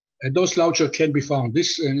ground. And those launchers can be found.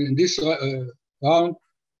 In this round,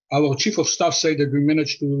 our chief of staff said that we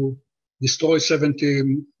managed to destroy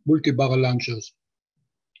 70 multi-barrel launchers.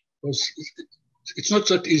 It's not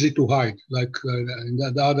that easy to hide like in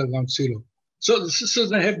the other ground silo. So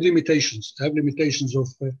they have limitations. They have limitations of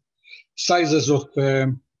sizes of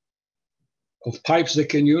pipes they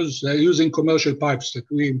can use. They're using commercial pipes that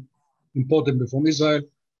we imported from Israel.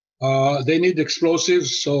 They need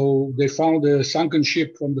explosives, so they found a sunken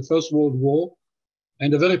ship from the First World War,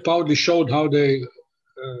 and they very proudly showed how they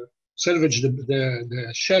salvaged the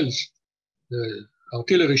shells, the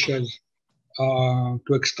artillery shells,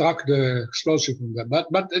 to extract the explosive from them.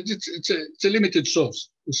 But it's a limited source.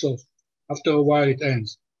 After a while, it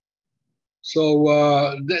ends.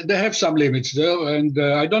 So they have some limits there, and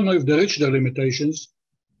I don't know if they reach their limitations.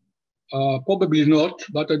 Probably not,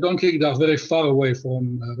 but I don't think they are very far away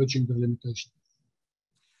from reaching their limitations.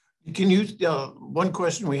 Can you, one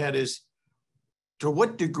question we had is, to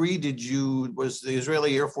what degree was the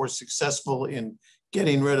Israeli Air Force successful in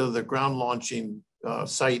getting rid of the ground launching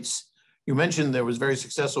sites? You mentioned that was very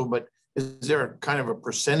successful, but is there a kind of a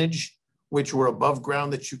percentage which were above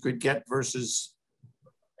ground that you could get versus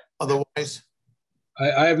otherwise?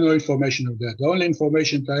 I have no information of that. The only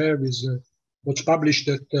information I have is what's published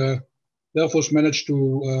that the Air Force managed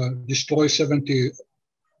to destroy 70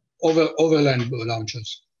 overland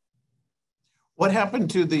launchers. What happened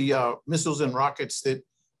to the missiles and rockets that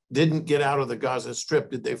didn't get out of the Gaza Strip?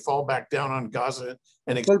 Did they fall back down on Gaza?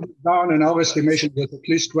 And fell down, and our estimation that at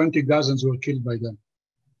least 20 Gazans were killed by them.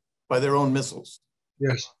 By their own missiles?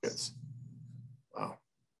 Yes. Yes. Wow,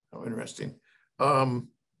 how interesting.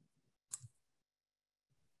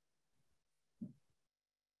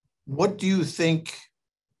 What do you think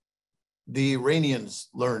the Iranians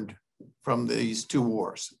learned from these two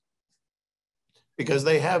wars? Because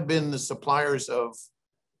they have been the suppliers of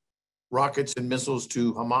rockets and missiles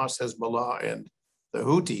to Hamas, Hezbollah, and the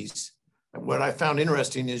Houthis. And what I found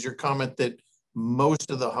interesting is your comment that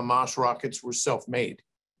most of the Hamas rockets were self-made.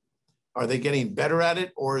 Are they getting better at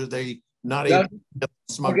it, or are they not able to get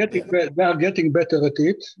smuggled in? They are getting better at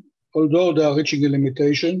it, although they are reaching a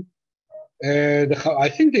limitation. I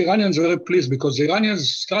think the Iranians are very pleased because the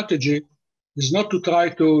Iranians' strategy is not to try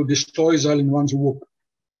to destroy Israel in one swoop.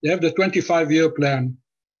 They have the 25-year plan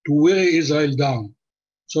to wear Israel down.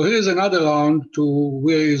 So here is another round to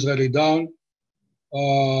wear Israel down.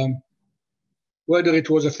 Whether it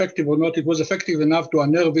was effective or not, it was effective enough to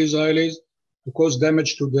unnerve Israelis, to cause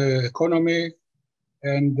damage to the economy.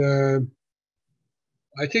 And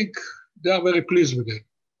I think they are very pleased with it.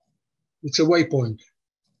 It's a waypoint.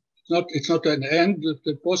 It's not an end.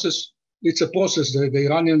 The process, it's a process that the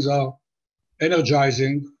Iranians are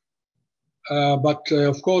energizing. But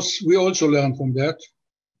of course, we also learn from that,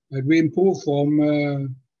 and we improve from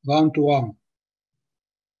round to round.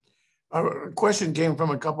 A question came from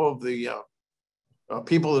a couple of the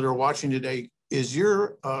people that are watching today.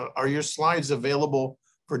 Are your slides available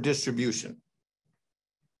for distribution?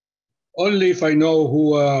 Only if I know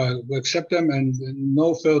who will accept them, and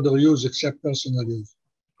no further use except personal use.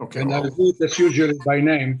 Okay. And I'll do it as usually by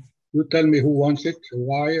name. You tell me who wants it,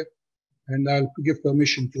 why, and I'll give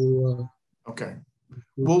permission to. Okay.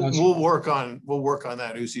 We'll work on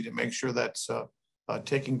that, Uzi, to make sure that's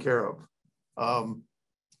taken care of.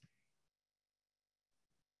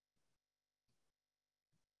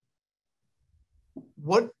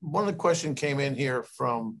 One of the questions came in here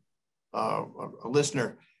from a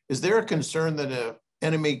listener. Is there a concern that an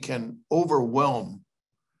enemy can overwhelm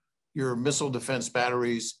your missile defense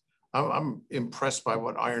batteries? I'm impressed by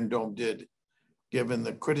what Iron Dome did, given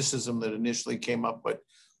the criticism that initially came up, but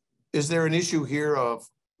is there an issue here of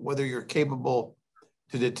whether you're capable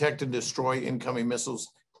to detect and destroy incoming missiles?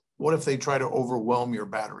 What if they try to overwhelm your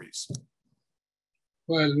batteries?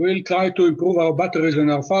 Well, we'll try to improve our batteries and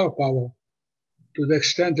our firepower to the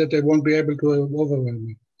extent that they won't be able to overwhelm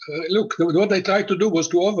me. Look, what they tried to do was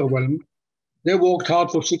to overwhelm. They worked hard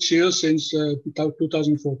for 6 years since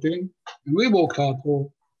 2014, and we worked hard for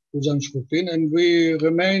 2014, and we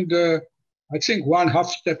remained, I think, one half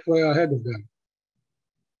step ahead of them.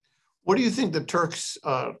 What do you think the Turks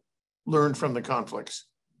learned from the conflicts?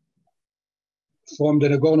 From the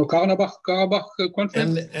Nagorno-Karabagh conflict?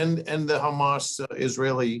 And the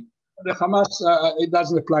Hamas-Israeli? The Hamas, it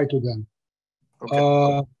doesn't apply to them.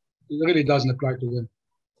 Okay. It really doesn't apply to them.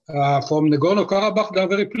 From Nagorno-Karabagh, they're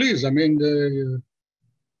very pleased. I mean,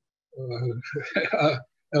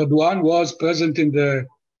 Erdogan was present in the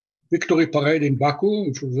victory parade in Baku,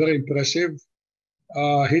 which was very impressive.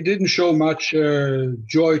 He didn't show much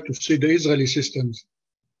joy to see the Israeli systems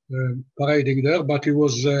parading there, but he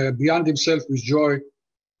was beyond himself with joy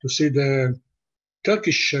to see the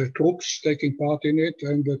Turkish troops taking part in it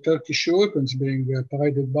and the Turkish weapons being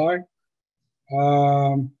paraded by.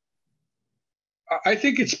 I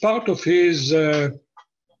think it's part of his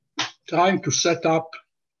trying to set up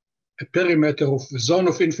a perimeter of a zone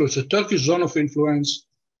of influence, a Turkish zone of influence,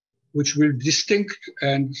 which will distinct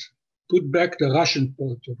and put back the Russian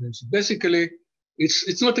part of this. Basically,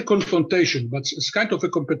 it's not a confrontation, but it's kind of a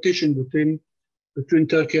competition between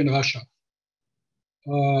Turkey and Russia.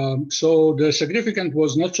 So the significance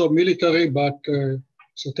was not so military, but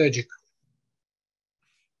strategic.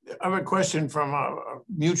 I have a question from a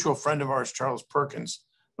mutual friend of ours, Charles Perkins.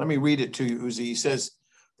 Let me read it to you, Uzi. He says,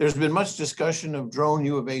 there's been much discussion of drone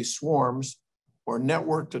UAV swarms or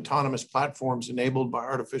networked autonomous platforms enabled by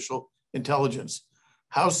artificial intelligence.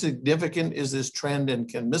 How significant is this trend, and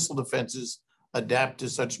can missile defenses adapt to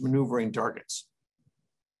such maneuvering targets?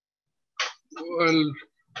 Well,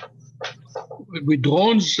 with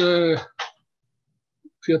drones,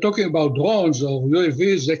 if you're talking about drones or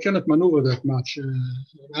UAVs, they cannot maneuver that much.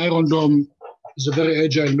 Iron Dome is a very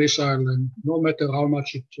agile missile, and no matter how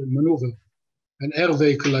much it maneuvers, an air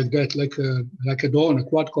vehicle like that, like a drone, a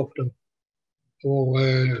quadcopter, or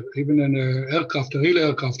even an aircraft, a real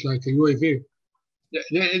aircraft like a UAV,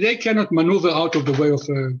 they cannot maneuver out of the way of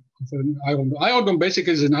an Iron Dome. Iron Dome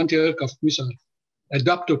basically is an anti-aircraft missile,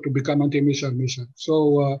 adapted to become anti-missile missile.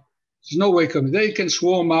 So there's no way coming. They can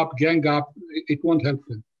swarm up, gang up. It won't help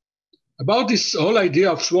them. About this whole idea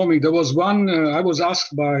of swarming, there was one, I was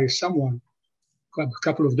asked by someone a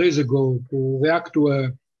couple of days ago to react to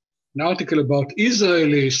an article about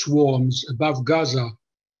Israeli swarms above Gaza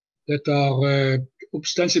that are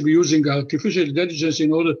ostensibly using artificial intelligence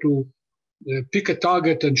in order to pick a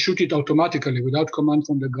target and shoot it automatically without command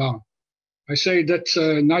from the ground. I say that's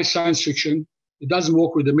nice science fiction. It doesn't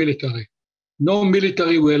work with the military. No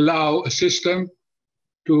military will allow a system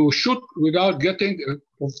to shoot without getting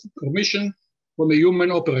permission from a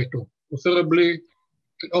human operator, preferably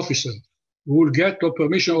an officer, who will get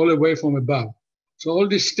permission all the way from above. So all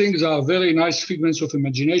these things are very nice figments of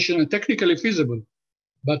imagination and technically feasible,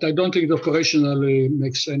 but I don't think it operationally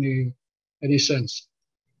makes any sense.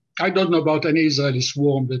 I don't know about any Israeli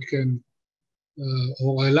swarm that can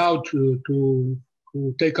or allowed to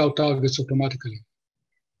take out targets automatically.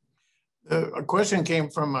 A question came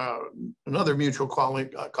from another mutual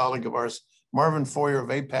colleague of ours, Marvin Foyer of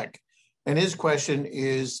APEC, and his question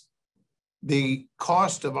is the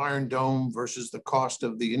cost of Iron Dome versus the cost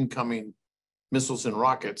of the incoming missiles and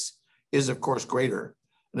rockets is, of course, greater.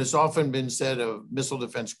 And it's often been said of missile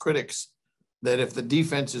defense critics that if the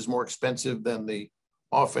defense is more expensive than the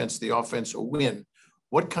offense will win.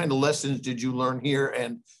 What kind of lessons did you learn here?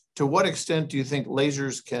 And to what extent do you think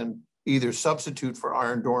lasers can either substitute for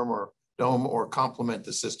Iron Dome or complement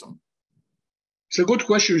the system? It's a good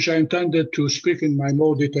question, which I intended to speak in my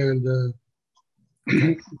more detailed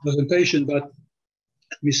presentation, but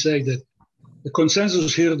let me say that the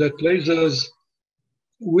consensus here that lasers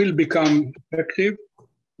will become effective,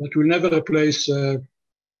 but will never replace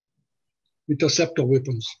interceptor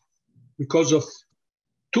weapons because of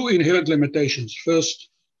two inherent limitations. First,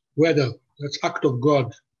 weather, that's act of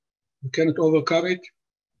God. You cannot overcome it.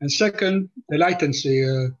 And second, the latency.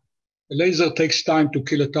 A laser takes time to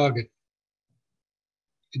kill a target.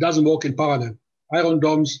 It doesn't work in parallel. Iron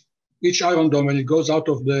Domes, each Iron Dome, when it goes out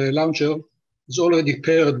of the launcher, is already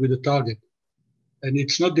paired with the target. And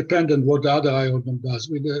it's not dependent what the other Iron Dome does.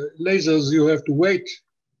 With the lasers, you have to wait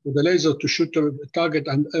for the laser to shoot the target,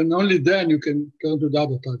 and only then you can turn to the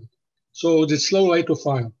other target. So the slow rate of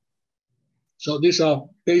fire. So these are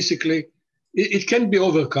basically, it can be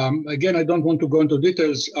overcome. Again, I don't want to go into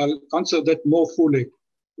details. I'll answer that more fully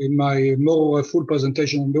in my more full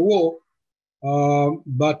presentation on the war.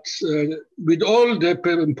 But with all the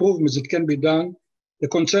improvements that can be done, the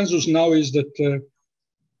consensus now is that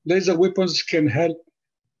laser weapons can help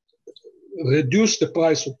reduce the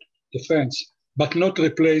price of defense, but not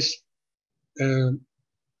replace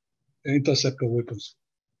interceptor weapons.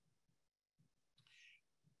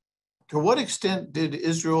 To what extent did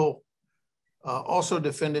Israel also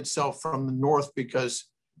defend itself from the north? Because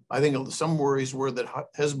I think some worries were that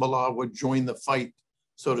Hezbollah would join the fight,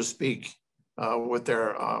 so to speak, with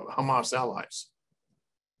their Hamas allies.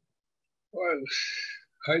 Well,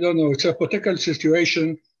 I don't know. It's a political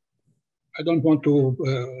situation. I don't want to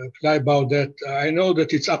reply about that. I know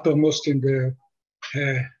that it's uppermost in the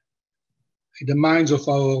minds of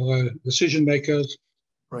our decision makers.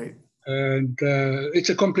 Right. And it's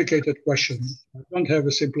a complicated question. I don't have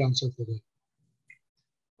a simple answer for that.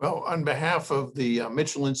 Well, on behalf of the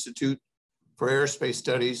Mitchell Institute for Aerospace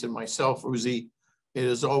Studies and myself, Uzi, it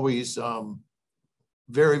is always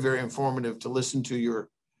very, very informative to listen to your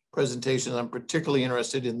presentation. I'm particularly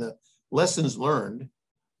interested in the lessons learned,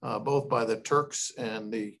 both by the Turks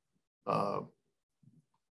and the Hamas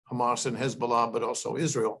and Hezbollah, but also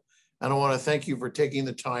Israel. And I want to thank you for taking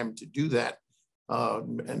the time to do that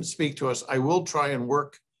and speak to us. I will try and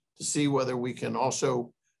work to see whether we can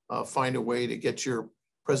also find a way to get your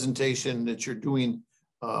presentation that you're doing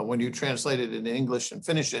when you translate it into English and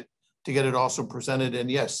finish it, to get it also presented. And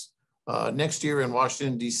yes, next year in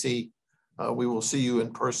Washington, D.C., we will see you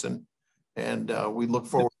in person, and we look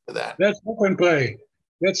forward to that. Let's open play.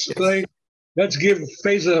 Let's Yes. play. Let's give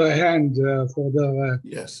Pfizer a hand for the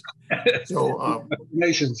Yes. So,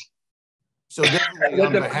 nations. so definitely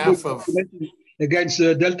on behalf of against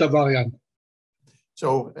the Delta variant.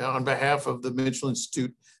 So on behalf of the Mitchell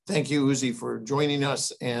Institute, thank you, Uzi, for joining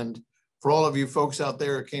us. And for all of you folks out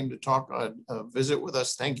there who came to talk, visit with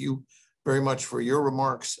us, thank you very much for your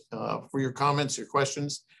remarks, for your comments, your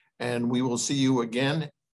questions. And we will see you again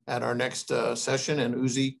at our next session. And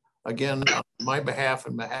Uzi, again, on my behalf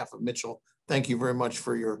and behalf of Mitchell, thank you very much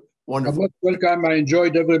for your wonderful. Welcome. I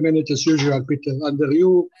enjoyed every minute as usual, Peter. Under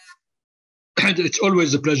you, it's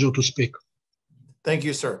always a pleasure to speak. Thank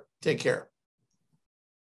you, sir. Take care.